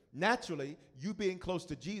 listen, naturally, you being close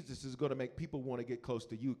to Jesus is going to make people want to get close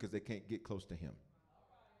to you because they can't get close to him.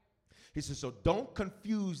 He says, so don't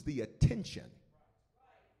confuse the attention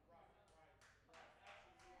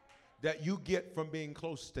that you get from being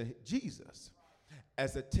close to Jesus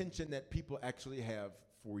as attention that people actually have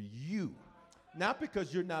for you. Not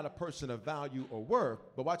because you're not a person of value or worth,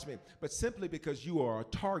 but watch me, but simply because you are a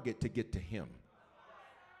target to get to him.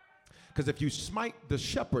 Because if you smite the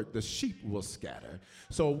shepherd, the sheep will scatter.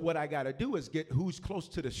 So what I got to do is get who's close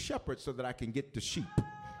to the shepherd so that I can get the sheep.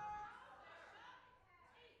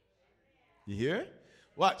 You hear?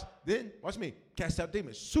 Watch. Then, watch me. Cast out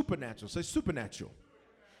demons. Supernatural. Say supernatural.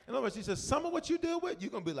 In other words, he says, some of what you deal with,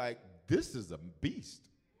 you're going to be like, this is a beast.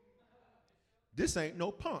 This ain't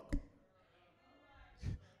no punk.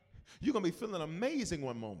 You're going to be feeling amazing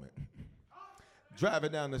one moment.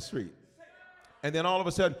 Driving down the street. And then all of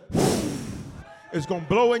a sudden, it's going to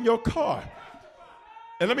blow in your car.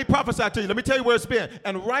 And let me prophesy to you. Let me tell you where it's been.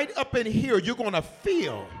 And right up in here, you're going to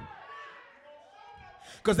feel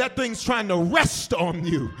Because that thing's trying to rest on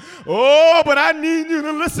you. Oh, but I need you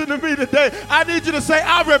to listen to me today. I need you to say,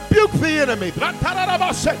 I rebuke the enemy.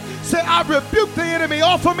 Say, I rebuke the enemy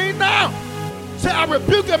off of me now. Say, I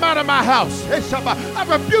rebuke him out of my house.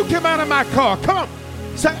 I rebuke him out of my car. Come on.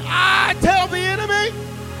 Say, I tell the enemy,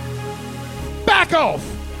 back off.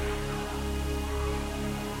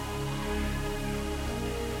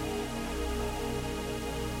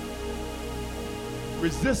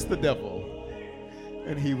 Resist the devil,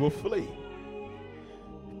 and he will flee.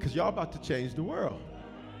 Because y'all about to change the world.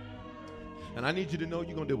 And I need you to know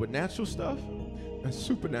you're going to deal with natural stuff and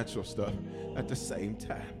supernatural stuff at the same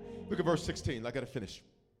time. Look at verse 16. I got to finish.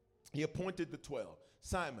 He appointed the 12.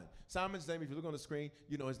 Simon. Simon's name, if you look on the screen,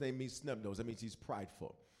 you know his name means snub-nosed. That means he's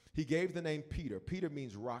prideful. He gave the name Peter. Peter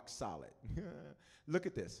means rock solid. Look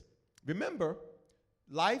at this. Remember,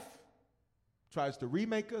 life tries to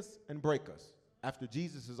remake us and break us after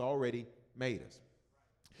Jesus has already made us.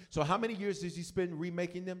 So how many years does he spend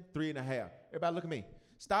remaking them? 3.5. Everybody look at me.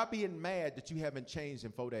 Stop being mad that you haven't changed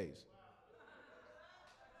in 4 days.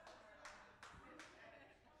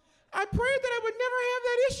 I prayed that I would never have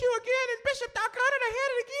that issue again, and Bishop, I got it, I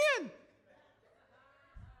had it again.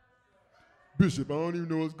 Bishop, I don't even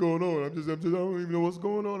know what's going on. I don't even know what's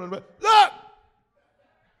going on. Look!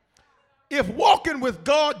 If walking with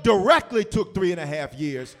God directly took 3.5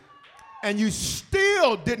 years, and you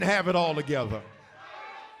still didn't have it all together,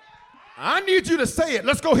 I need you to say it.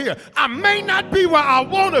 Let's go here. I may not be where I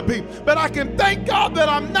want to be, but I can thank God that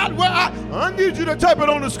I'm not where I need you to type it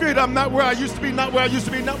on the screen. I'm not where I used to be, not where I used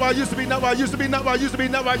to be, not where I used to be, not where I used to be, not where I used to be,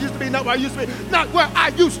 not where I used to be, not where I used to be, not where I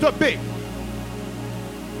used to be.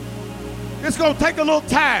 It's going to take a little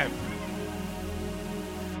time.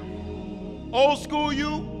 Old school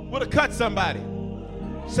you would have cut somebody.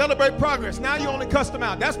 Celebrate progress. Now you only cuss them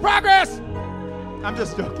out. That's progress. I'm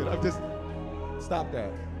just joking. Stop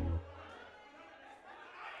that.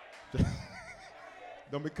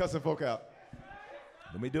 Don't be cussing folk out.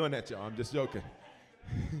 Don't be doing that, y'all. I'm just joking.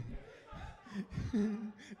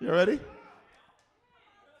 You ready?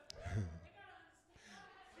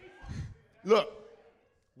 Look,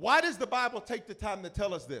 why does the Bible take the time to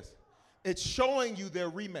tell us this? It's showing you their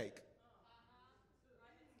remake.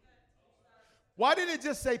 Why did it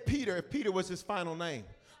just say Peter if Peter was his final name?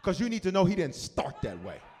 Because you need to know he didn't start that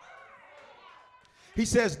way. He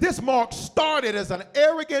says this Mark started as an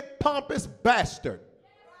arrogant, pompous bastard.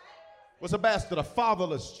 What's a bastard? A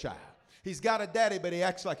fatherless child. He's got a daddy, but he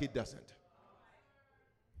acts like he doesn't.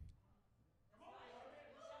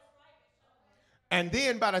 And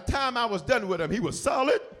then by the time I was done with him, he was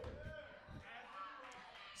solid.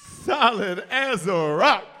 Solid as a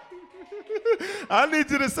rock. I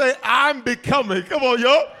need you to say, I'm becoming. Come on,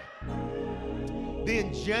 y'all.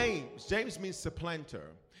 Then James. James means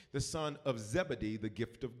supplanter. The son of Zebedee, the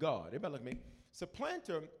gift of God. Everybody look at me.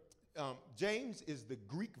 Supplanter, James is the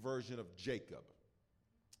Greek version of Jacob.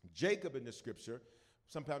 Jacob in the scripture,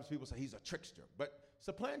 sometimes people say he's a trickster, but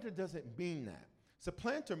supplanter doesn't mean that.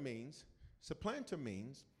 Supplanter means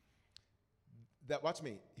that, watch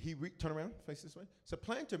me, turn around, face this way.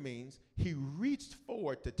 Supplanter means he reached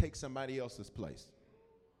forward to take somebody else's place.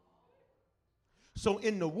 So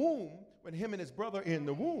in the womb, when him and his brother are in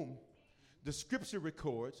the womb, the scripture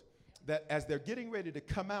records that as they're getting ready to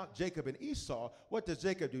come out, Jacob and Esau, what does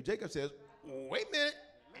Jacob do? Jacob says, wait a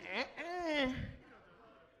minute.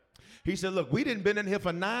 He said, look, we didn't been in here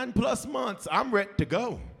for 9+ months. I'm ready to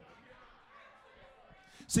go.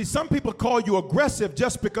 See, some people call you aggressive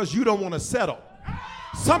just because you don't want to settle.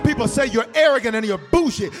 Some people say you're arrogant and you're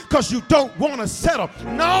bougie because you don't want to settle.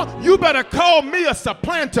 No, you better call me a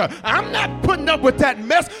supplanter. I'm not putting up with that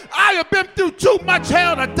mess. I have been through too much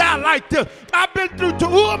hell to die like this. I've been through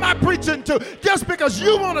who am I preaching to? Just because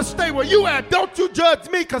you want to stay where you at, don't you judge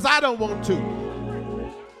me because I don't want to.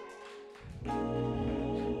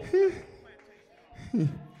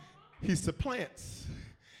 He supplants.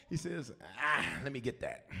 He says, let me get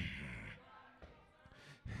that.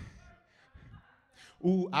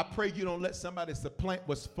 Ooh, I pray you don't let somebody supplant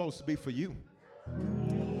what's supposed to be for you.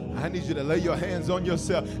 I need you to lay your hands on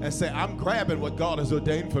yourself and say, I'm grabbing what God has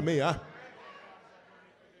ordained for me. Huh?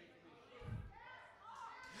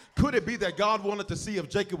 Could it be that God wanted to see if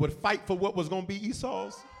Jacob would fight for what was going to be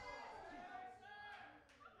Esau's?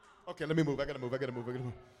 Okay, let me move. I got to move.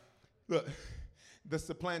 Look, the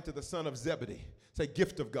supplanter, the son of Zebedee. Say,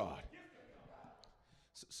 gift of God.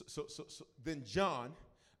 So then John,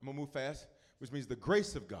 I'm going to move fast, which means the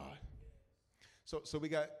grace of God. So we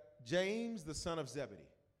got James, the son of Zebedee.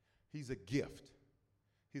 He's a gift.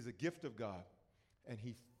 He's a gift of God, and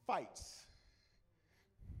he fights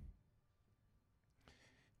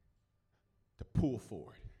to pull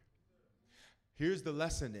forward. Here's the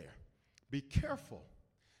lesson there. Be careful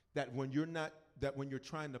that when you're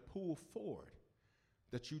trying to pull forward,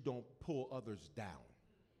 that you don't pull others down.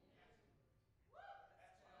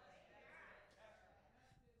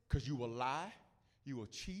 Because you will lie, you will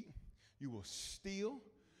cheat, you will steal.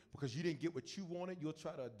 Because you didn't get what you wanted, you'll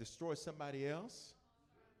try to destroy somebody else.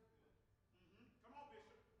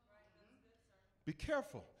 Be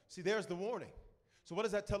careful. See, there's the warning. So what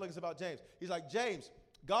is that telling us about James? He's like, James,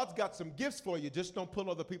 God's got some gifts for you. Just don't pull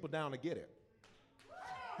other people down to get it.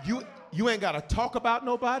 You ain't got to talk about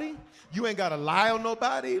nobody. You ain't got to lie on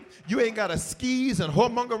nobody. You ain't got to skis and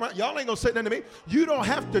whoremonger around. Y'all ain't going to say nothing to me. You don't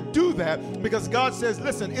have to do that because God says,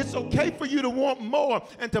 listen, it's okay for you to want more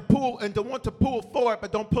and to want to pull forward,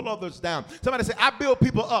 but don't pull others down. Somebody say, I build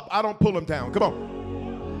people up. I don't pull them down. Come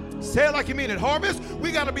on. Say it like you mean it. Harvest,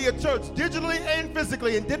 we got to be a church digitally and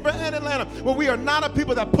physically in Denver and Atlanta where we are not a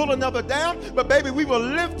people that pull another down, but baby, we will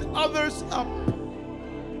lift others up.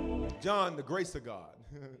 John, the grace of God.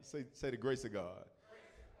 Say the grace of God.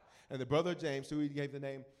 And the brother James, who he gave the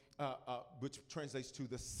name, which translates to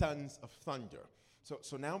the sons of thunder.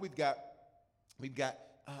 So now we've got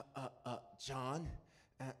John.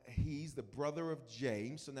 He's the brother of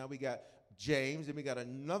James. So now we got James, and we got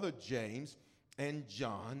another James and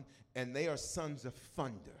John, and they are sons of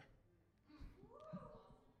thunder.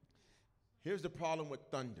 Here's the problem with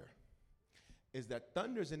thunder, is that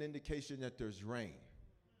thunder is an indication that there's rain.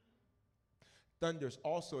 Thunder is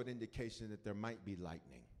also an indication that there might be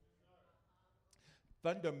lightning.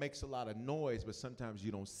 Thunder makes a lot of noise, but sometimes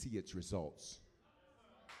you don't see its results.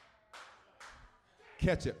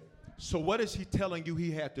 Catch it. So what is he telling you he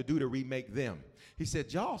had to do to remake them? He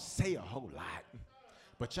said, y'all say a whole lot,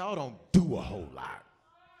 but y'all don't do a whole lot.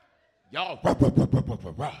 Y'all rah, rah, rah, rah,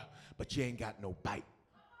 rah, rah, but you ain't got no bite.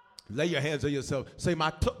 Lay your hands on yourself. Say,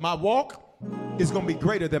 my walk is going to be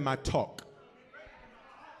greater than my talk.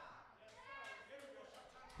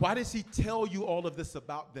 Why does he tell you all of this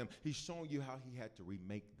about them? He's showing you how he had to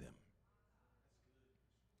remake them.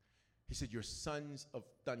 He said, you're sons of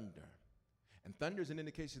thunder. And thunder is an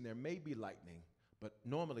indication there may be lightning, but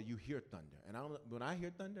normally you hear thunder. And when I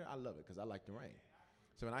hear thunder, I love it because I like the rain.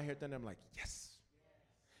 So when I hear thunder, I'm like, yes.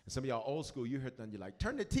 And some of y'all old school, you hear thunder, you're like,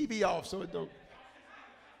 turn the TV off so it don't.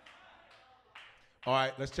 All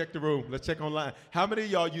right, let's check the room. Let's check online. How many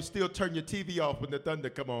of y'all, you still turn your TV off when the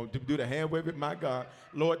thunder come on? Do the hand wave it, my God.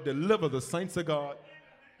 Lord, deliver the saints of God.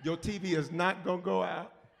 Your TV is not going to go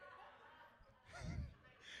out.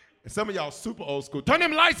 And some of y'all super old school. Turn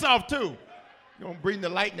them lights off, too. You're going to bring the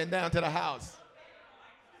lightning down to the house.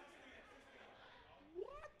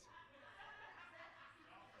 What?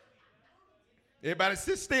 Everybody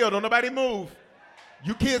sit still. Don't nobody move.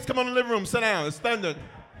 You kids, come on in the living room. Sit down. It's thunder.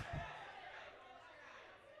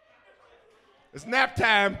 It's nap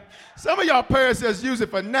time. Some of y'all parents just use it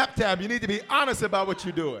for nap time. You need to be honest about what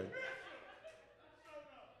you're doing.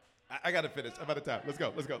 I got to finish. I'm out of time. Let's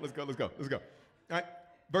go. All right,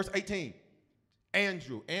 verse 18.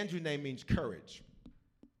 Andrew. Andrew's name means courage.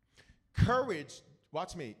 Courage,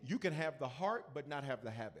 watch me. You can have the heart but not have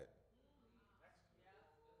the habit.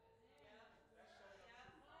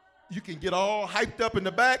 You can get all hyped up in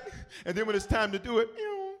the back, and then when it's time to do it,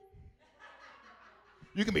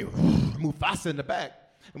 you can be Mufasa in the back.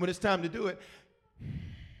 And when it's time to do it,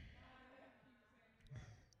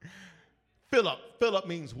 Philip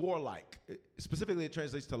means warlike. Specifically, it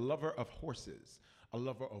translates to lover of horses, a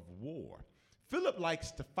lover of war. Philip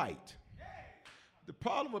likes to fight. The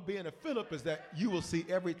problem with being a Philip is that you will see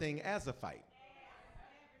everything as a fight.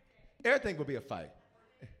 Everything will be a fight.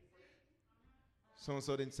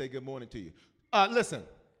 So-and-so didn't say good morning to you. Listen,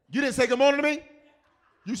 you didn't say good morning to me?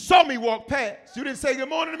 You saw me walk past. You didn't say good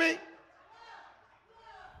morning to me?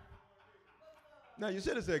 No, you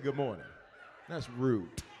should have said good morning. That's rude.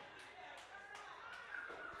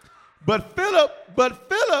 But Philip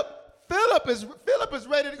is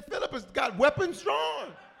ready. Philip has got weapons drawn.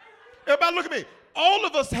 Everybody look at me. All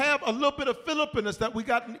of us have a little bit of Philip in us that we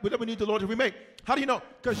need the Lord to remake. How do you know?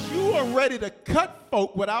 Because you are ready to cut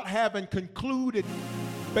folk without having concluded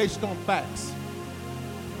based on facts.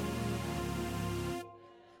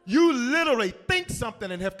 You literally think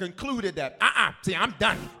something and have concluded that, see, I'm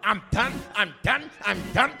done. And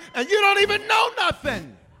you don't even know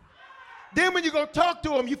nothing. Then when you go talk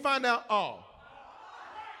to him, you find out,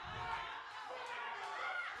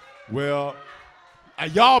 well,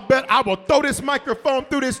 y'all bet I will throw this microphone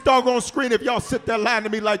through this doggone screen if y'all sit there lying to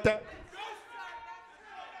me like that.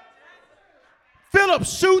 Philip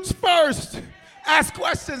shoots first, asks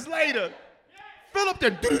questions later. Philip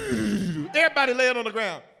then, everybody laying on the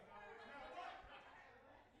ground.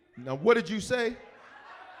 Now, what did you say?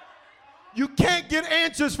 You can't get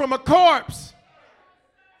answers from a corpse.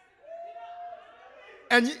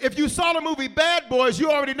 And if you saw the movie Bad Boys,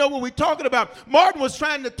 you already know what we're talking about. Martin was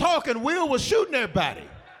trying to talk and Will was shooting everybody.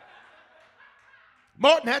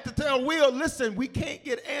 Martin had to tell Will, listen, we can't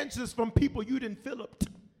get answers from people you didn't Philip.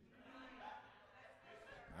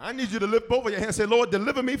 I need you to lift both of your hands and say, Lord,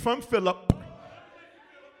 deliver me from Philip.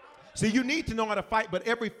 See, you need to know how to fight, but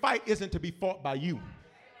every fight isn't to be fought by you.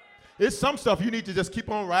 There's some stuff you need to just keep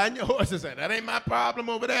on riding your horse and say, that ain't my problem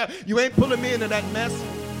over there. You ain't pulling me into that mess.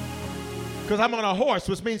 Because I'm on a horse,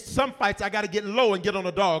 which means some fights I got to get low and get on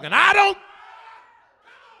a dog. And I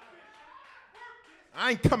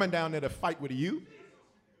ain't coming down there to fight with you.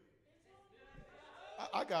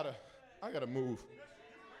 I gotta move.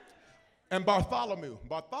 And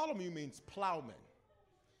Bartholomew means plowman.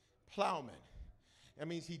 Plowman. That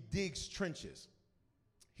means he digs trenches.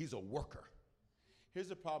 He's a worker. Here's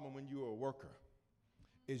the problem when you're a worker,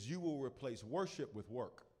 is you will replace worship with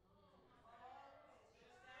work.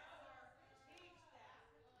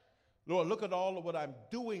 Lord, look at all of what I'm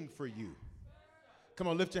doing for you. Come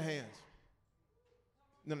on, lift your hands.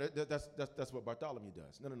 No, that's what Bartholomew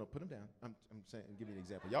does. No, put him down. I'm saying, give you an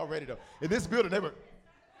example. Y'all ready to? In this building, never.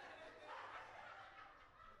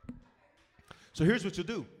 So here's what you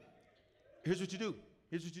do. Here's what you do.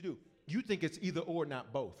 You think it's either or,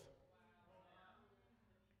 not both.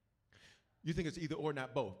 You think it's either or,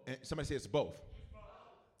 not both. And somebody say it's both.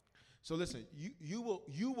 So listen, you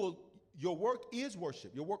will. Your work is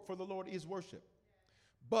worship. Your work for the Lord is worship.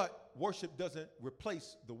 But worship doesn't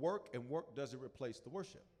replace the work, and work doesn't replace the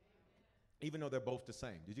worship, even though they're both the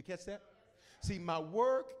same. Did you catch that? See, my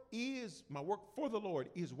work for the Lord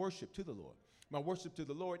is worship to the Lord. My worship to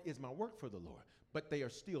the Lord is my work for the Lord, but they are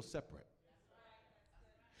still separate.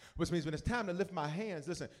 Which means when it's time to lift my hands,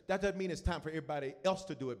 listen, that doesn't mean it's time for everybody else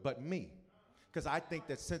to do it but me. Because I think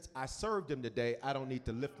that since I served him today, I don't need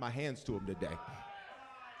to lift my hands to him today.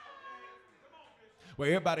 Where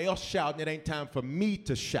everybody else shouting, it ain't time for me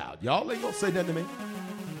to shout. Y'all ain't gonna say nothing to me.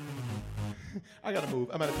 I gotta move.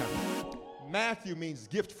 I'm out of time. Matthew means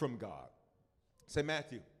gift from God. Say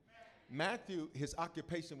Matthew. Matthew, his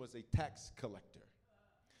occupation was a tax collector.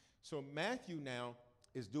 So Matthew now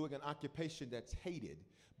is doing an occupation that's hated,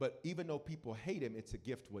 but even though people hate him, it's a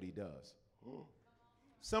gift what he does.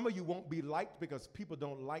 Some of you won't be liked because people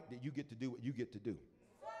don't like that you get to do what you get to do.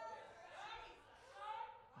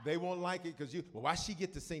 They won't like it because why she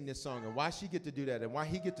get to sing this song, and why she get to do that, and why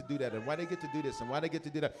he get to do that, and why they get to do this, and why they get to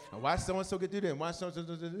do that, and why so-and-so get to do that, and why so-and-so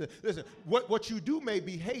do that. Listen, what you do may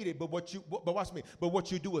be hated, but watch me, but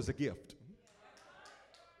what you do is a gift.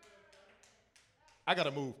 I got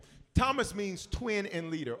to move. Thomas means twin and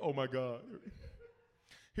leader. Oh, my God.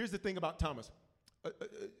 Here's the thing about Thomas.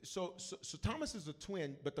 So Thomas is a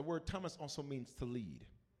twin, but the word Thomas also means to lead.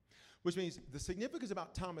 Which means the significance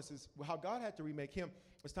about Thomas is how God had to remake him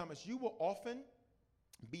is Thomas, you will often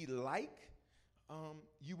be like,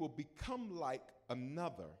 you will become like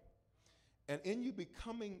another. And in you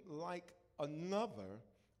becoming like another,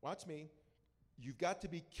 watch me, you've got to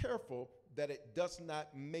be careful that it does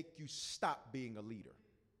not make you stop being a leader.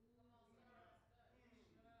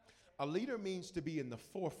 A leader means to be in the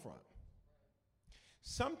forefront.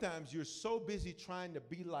 Sometimes you're so busy trying to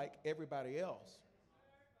be like everybody else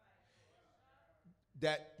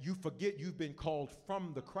that you forget you've been called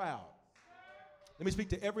from the crowd. Let me speak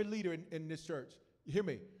to every leader in this church. You hear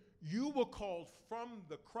me? You were called from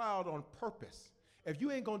the crowd on purpose. If you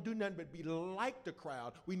ain't going to do nothing but be like the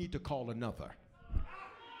crowd, we need to call another.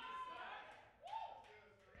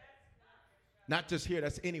 Not just here,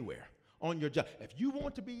 that's anywhere. On your job. If you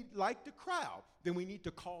want to be like the crowd, then we need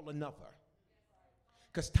to call another.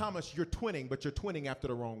 Because Thomas, you're twinning, but you're twinning after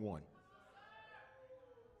the wrong one.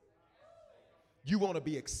 You want to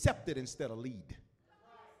be accepted instead of lead.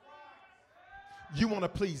 You want to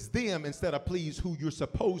please them instead of please who you're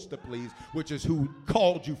supposed to please, which is who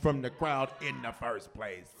called you from the crowd in the first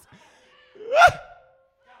place.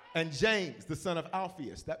 And James, the son of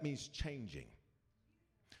Alphaeus, that means changing.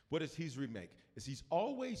 What is his remake? Is he's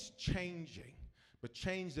always changing, but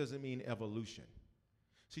change doesn't mean evolution.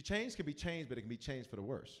 See, change can be changed, but it can be changed for the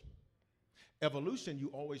worse. Evolution, you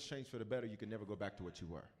always change for the better. You can never go back to what you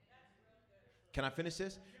were. Can I finish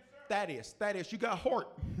this? Thaddeus, you got heart.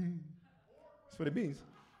 That's what it means.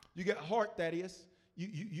 You got heart, Thaddeus.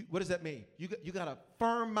 You what does that mean? You got a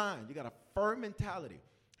firm mind. You got a firm mentality.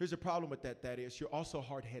 Here's the problem with that, Thaddeus. You're also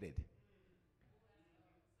hard-headed.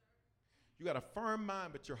 You got a firm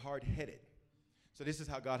mind, but you're hard-headed. So this is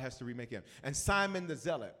how God has to remake him. And Simon the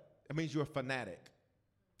Zealot, it means you're a fanatic.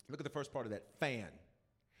 Look at the first part of that, fan.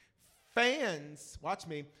 Fans, watch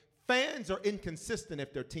me, Fans are inconsistent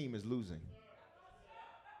if their team is losing.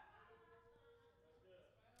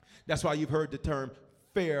 That's why you've heard the term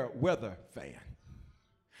fair weather fan.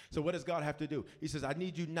 So what does God have to do? He says, I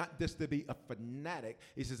need you not just to be a fanatic.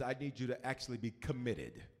 He says, I need you to actually be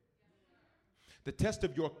committed. The test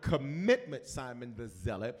of your commitment, Simon the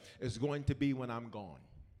Zealot, is going to be when I'm gone.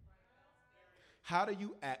 How do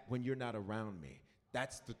you act when you're not around me?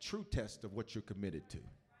 That's the true test of what you're committed to.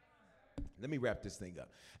 Let me wrap this thing up.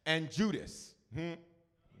 And Judas.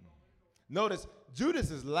 Notice, Judas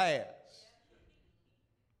is last.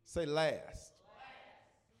 Say last.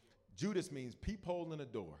 Judas means peephole in a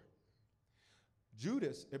door.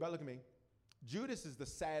 Judas, everybody look at me. Judas is the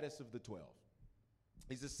saddest of the 12.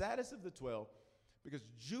 He's the saddest of the 12 because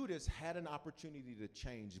Judas had an opportunity to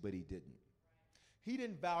change, but he didn't. He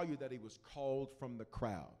didn't value that he was called from the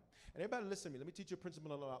crowd. And everybody listen to me. Let me teach you a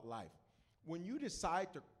principle about life. When you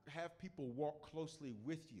decide to have people walk closely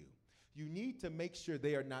with you, you need to make sure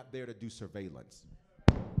they are not there to do surveillance.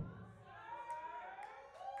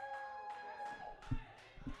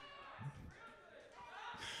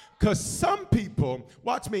 Because some people,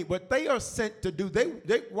 watch me, what they are sent to do,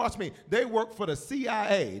 they watch me, they work for the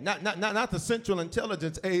CIA, not the Central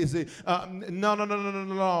Intelligence Agency,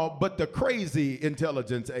 no, but the crazy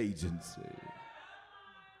intelligence agency.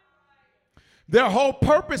 Their whole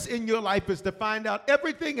purpose in your life is to find out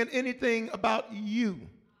everything and anything about you.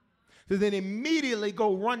 So then immediately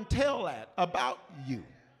go run tell that about you.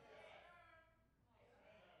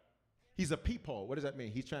 He's a peephole. What does that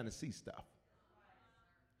mean? He's trying to see stuff.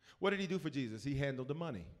 What did he do for Jesus? He handled the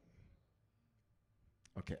money.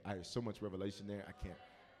 Okay, I have so much revelation there, I can't.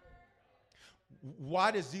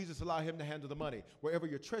 Why does Jesus allow him to handle the money? Wherever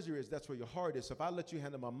your treasure is, that's where your heart is. So if I let you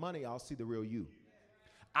handle my money, I'll see the real you.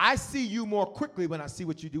 I see you more quickly when I see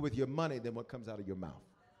what you do with your money than what comes out of your mouth.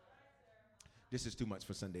 This is too much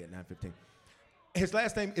for Sunday at 9:15. His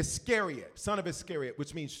last name is Iscariot, son of Iscariot,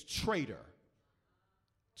 which means traitor.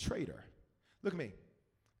 Traitor. Look at me.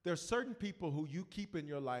 There are certain people who you keep in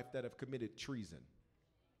your life that have committed treason.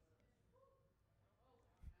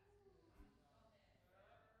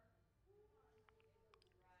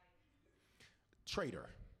 Traitor.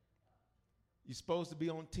 You're supposed to be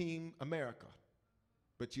on Team America,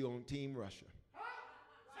 but you're on Team Russia.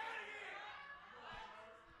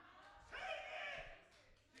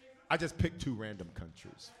 I just picked two random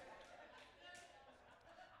countries.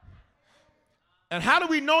 And how do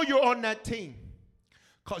we know you're on that team?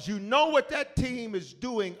 Because you know what that team is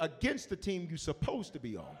doing against the team you're supposed to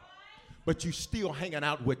be on, but you're still hanging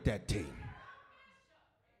out with that team.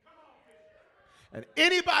 And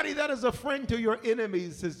anybody that is a friend to your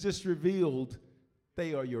enemies has just revealed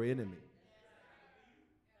they are your enemy.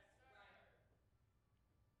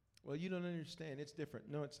 Well, you don't understand. It's different.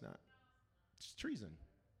 No, it's not. It's treason.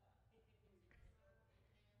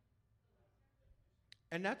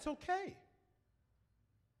 And that's okay.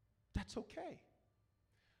 That's okay.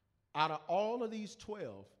 Out of all of these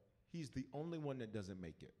 12, he's the only one that doesn't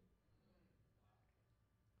make it.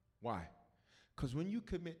 Why? Because when you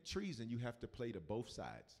commit treason, you have to play to both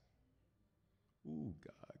sides. Ooh,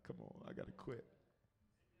 God, come on. I got to quit.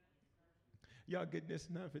 Y'all getting this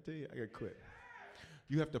enough? I tell you, I got to quit.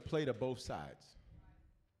 You have to play to both sides.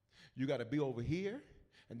 You got to be over here,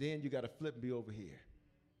 and then you got to flip and be over here.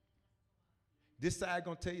 This side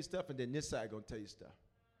going to tell you stuff, and then this side going to tell you stuff.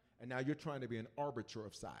 And now you're trying to be an arbiter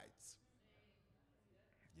of sides.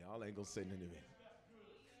 Y'all ain't going to say nothing to me.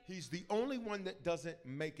 He's the only one that doesn't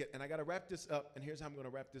make it. And I got to wrap this up. And here's how I'm going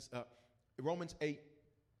to wrap this up. Romans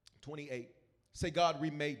 8:28. Say, God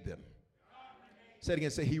remade them. Say it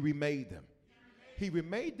again. Say, he remade them. He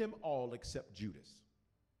remade them all except Judas.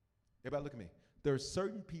 Everybody look at me. There are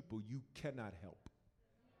certain people you cannot help.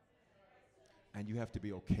 And you have to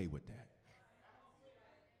be okay with that.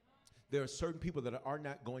 There are certain people that are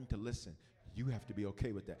not going to listen. You have to be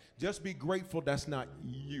okay with that. Just be grateful that's not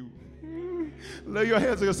you. Lay your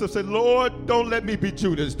hands on yourself. Say, Lord, don't let me be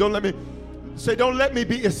Judas. Don't let me. Say, don't let me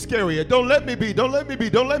be Iscariot. Don't let me be. Don't let me be.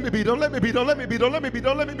 Don't let me be. Don't let me be. Don't let me be. Don't let me be.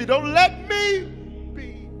 Don't let me be. Don't let me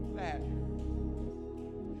be that.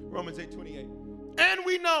 Romans 8:28. And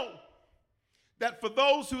we know that for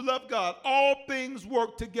those who love God, all things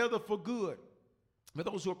work together for good. For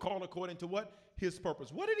those who are called according to what? His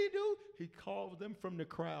purpose. What did he do? He called them from the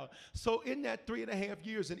crowd. So in that 3.5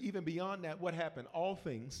 years and even beyond that, what happened? All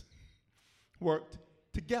things worked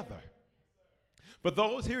together. For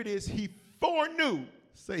those, here it is, he foreknew.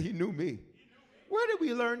 Say, he knew me. Where did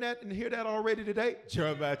we learn that and hear that already today?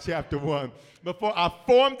 Jeremiah chapter 1. Before I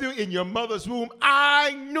formed you in your mother's womb,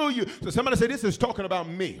 I knew you. So somebody say, this is talking about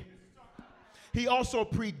me. He also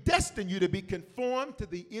predestined you to be conformed to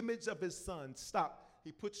the image of his son. Stop.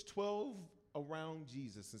 He puts 12 around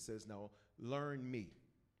Jesus and says, no, learn me.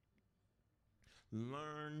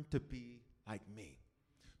 Learn to be like me.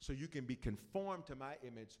 So you can be conformed to my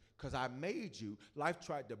image because I made you. Life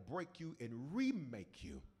tried to break you and remake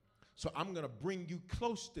you. So I'm going to bring you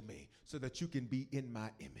close to me so that you can be in my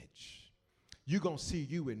image. You're going to see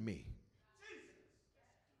you in me.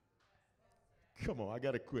 Come on, I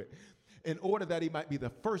got to quit. In order that he might be the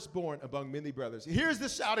firstborn among many brothers. Here's the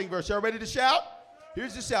shouting verse. Y'all ready to shout?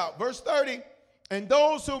 Here's the shout. Verse 30. And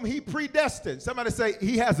those whom he predestined. Somebody say,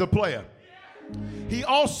 he has a plan. He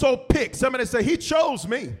also picked. Somebody say, he chose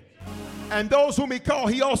me. And those whom he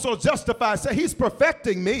called, he also justified. Say, he's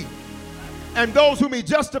perfecting me. And those whom he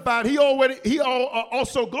justified, he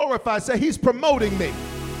also glorified. Say, he's promoting me.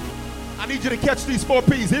 I need you to catch these 4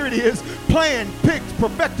 P's. Here it is. Planned, picked,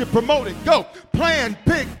 perfected, promoted. Go. Planned,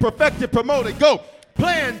 picked, perfected, promoted. Go.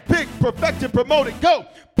 Planned, picked, perfected, promoted. Go.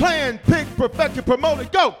 Planned, picked, perfected,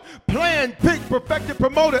 promoted. Go. Planned, picked, perfected,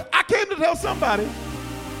 promoted. I came to tell somebody.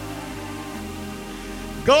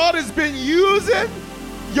 God has been using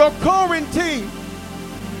your quarantine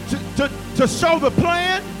to show the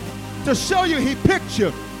plan, to show you he picked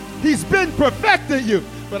you. He's been perfecting you.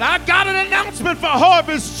 But I got an announcement for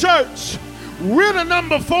Harvest Church. We're the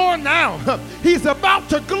number 4 now. He's about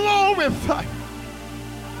to glorify.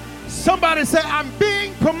 Somebody say, I'm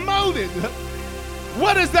being promoted.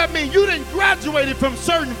 What does that mean? You didn't graduate from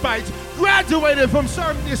certain fights, graduated from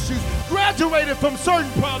certain issues, graduated from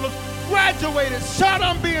certain problems, graduated. Shout,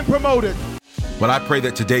 I'm being promoted. Well, I pray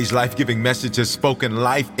that today's life-giving message has spoken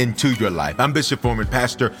life into your life. I'm Bishop Foreman,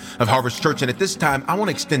 pastor of Harvest Church, and at this time, I want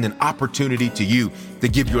to extend an opportunity to you to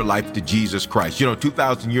give your life to Jesus Christ. You know,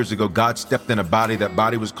 2,000 years ago, God stepped in a body. That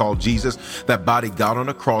body was called Jesus. That body got on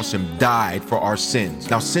a cross and died for our sins.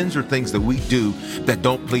 Now, sins are things that we do that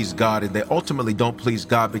don't please God, and they ultimately don't please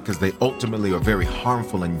God because they ultimately are very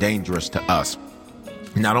harmful and dangerous to us.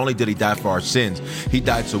 Not only did he die for our sins, he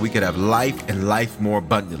died so we could have life and life more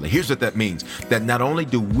abundantly. Here's what that means, that not only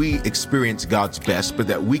do we experience God's best, but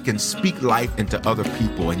that we can speak life into other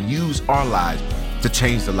people and use our lives to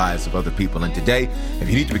change the lives of other people. And today, if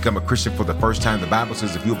you need to become a Christian for the first time, the Bible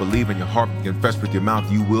says if you believe in your heart and confess with your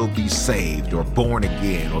mouth, you will be saved or born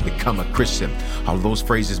again or become a Christian. All those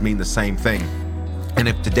phrases mean the same thing. And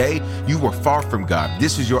if today you were far from God,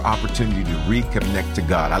 this is your opportunity to reconnect to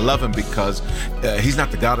God. I love him because he's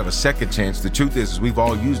not the God of a second chance. The truth is we've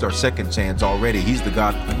all used our second chance already. He's the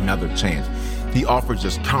God of another chance. He offers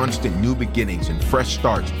us constant new beginnings and fresh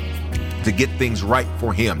starts to get things right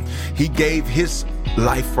for him. He gave his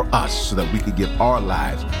life for us so that we could give our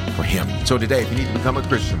lives for him. So today, if you need to become a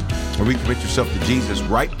Christian or recommit yourself to Jesus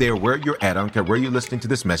right there where you're at, I don't care where you're listening to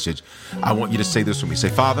this message, I want you to say this with me. Say,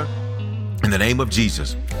 Father, in the name of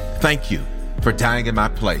Jesus, thank you for dying in my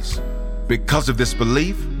place. Because of this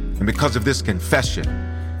belief and because of this confession,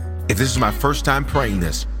 if this is my first time praying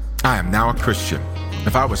this, I am now a Christian.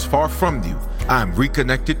 If I was far from you, I am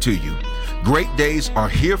reconnected to you. Great days are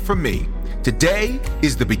here for me. Today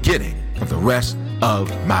is the beginning of the rest of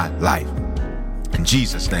my life. In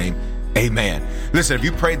Jesus' name, amen. Listen, if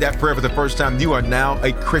you prayed that prayer for the first time, you are now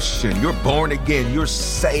a Christian. You're born again. You're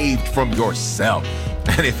saved from yourself.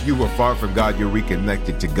 And if you were far from God, you're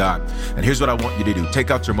reconnected to God. And here's what I want you to do. Take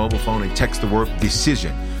out your mobile phone and text the word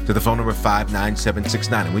decision to the phone number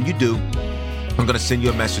 59769. And when you do, I'm going to send you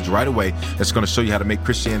a message right away that's going to show you how to make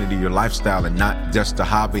Christianity your lifestyle and not just a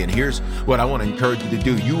hobby. And here's what I want to encourage you to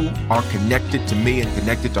do. You are connected to me and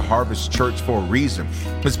connected to Harvest Church for a reason.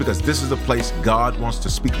 It's because this is the place God wants to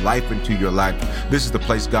speak life into your life. This is the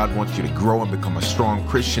place God wants you to grow and become a strong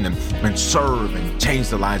Christian and serve and change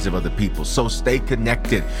the lives of other people. So stay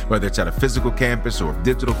connected, whether it's at a physical campus or a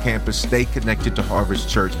digital campus. Stay connected to Harvest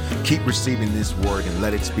Church. Keep receiving this word and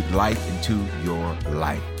let it speak life into your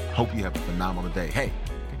life. Hope you have a phenomenal day. Hey,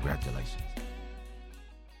 congratulations.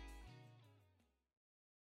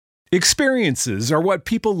 Experiences are what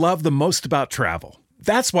people love the most about travel.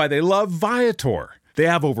 That's why they love Viator. They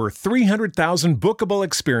have over 300,000 bookable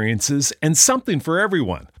experiences and something for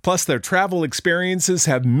everyone. Plus, their travel experiences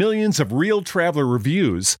have millions of real traveler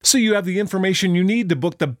reviews, so you have the information you need to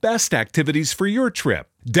book the best activities for your trip.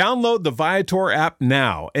 Download the Viator app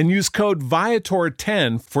now and use code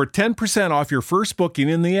Viator10 for 10% off your first booking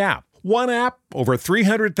in the app. One app, over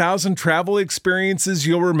 300,000 travel experiences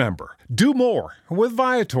you'll remember. Do more with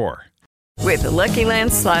Viator. With the Lucky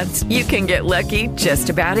Land Slots, you can get lucky just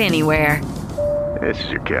about anywhere. This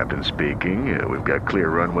is your captain speaking. We've got clear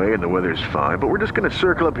runway and the weather's fine, but we're just going to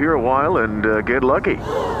circle up here a while and get lucky.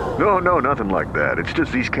 No, nothing like that. It's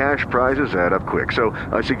just these cash prizes add up quick. So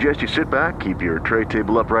I suggest you sit back, keep your tray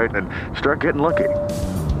table upright, and start getting lucky.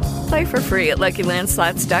 Play for free at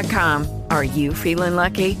LuckyLandSlots.com. Are you feeling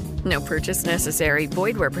lucky? No purchase necessary.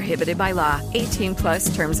 Void where prohibited by law.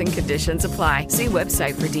 18+ terms and conditions apply. See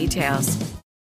website for details.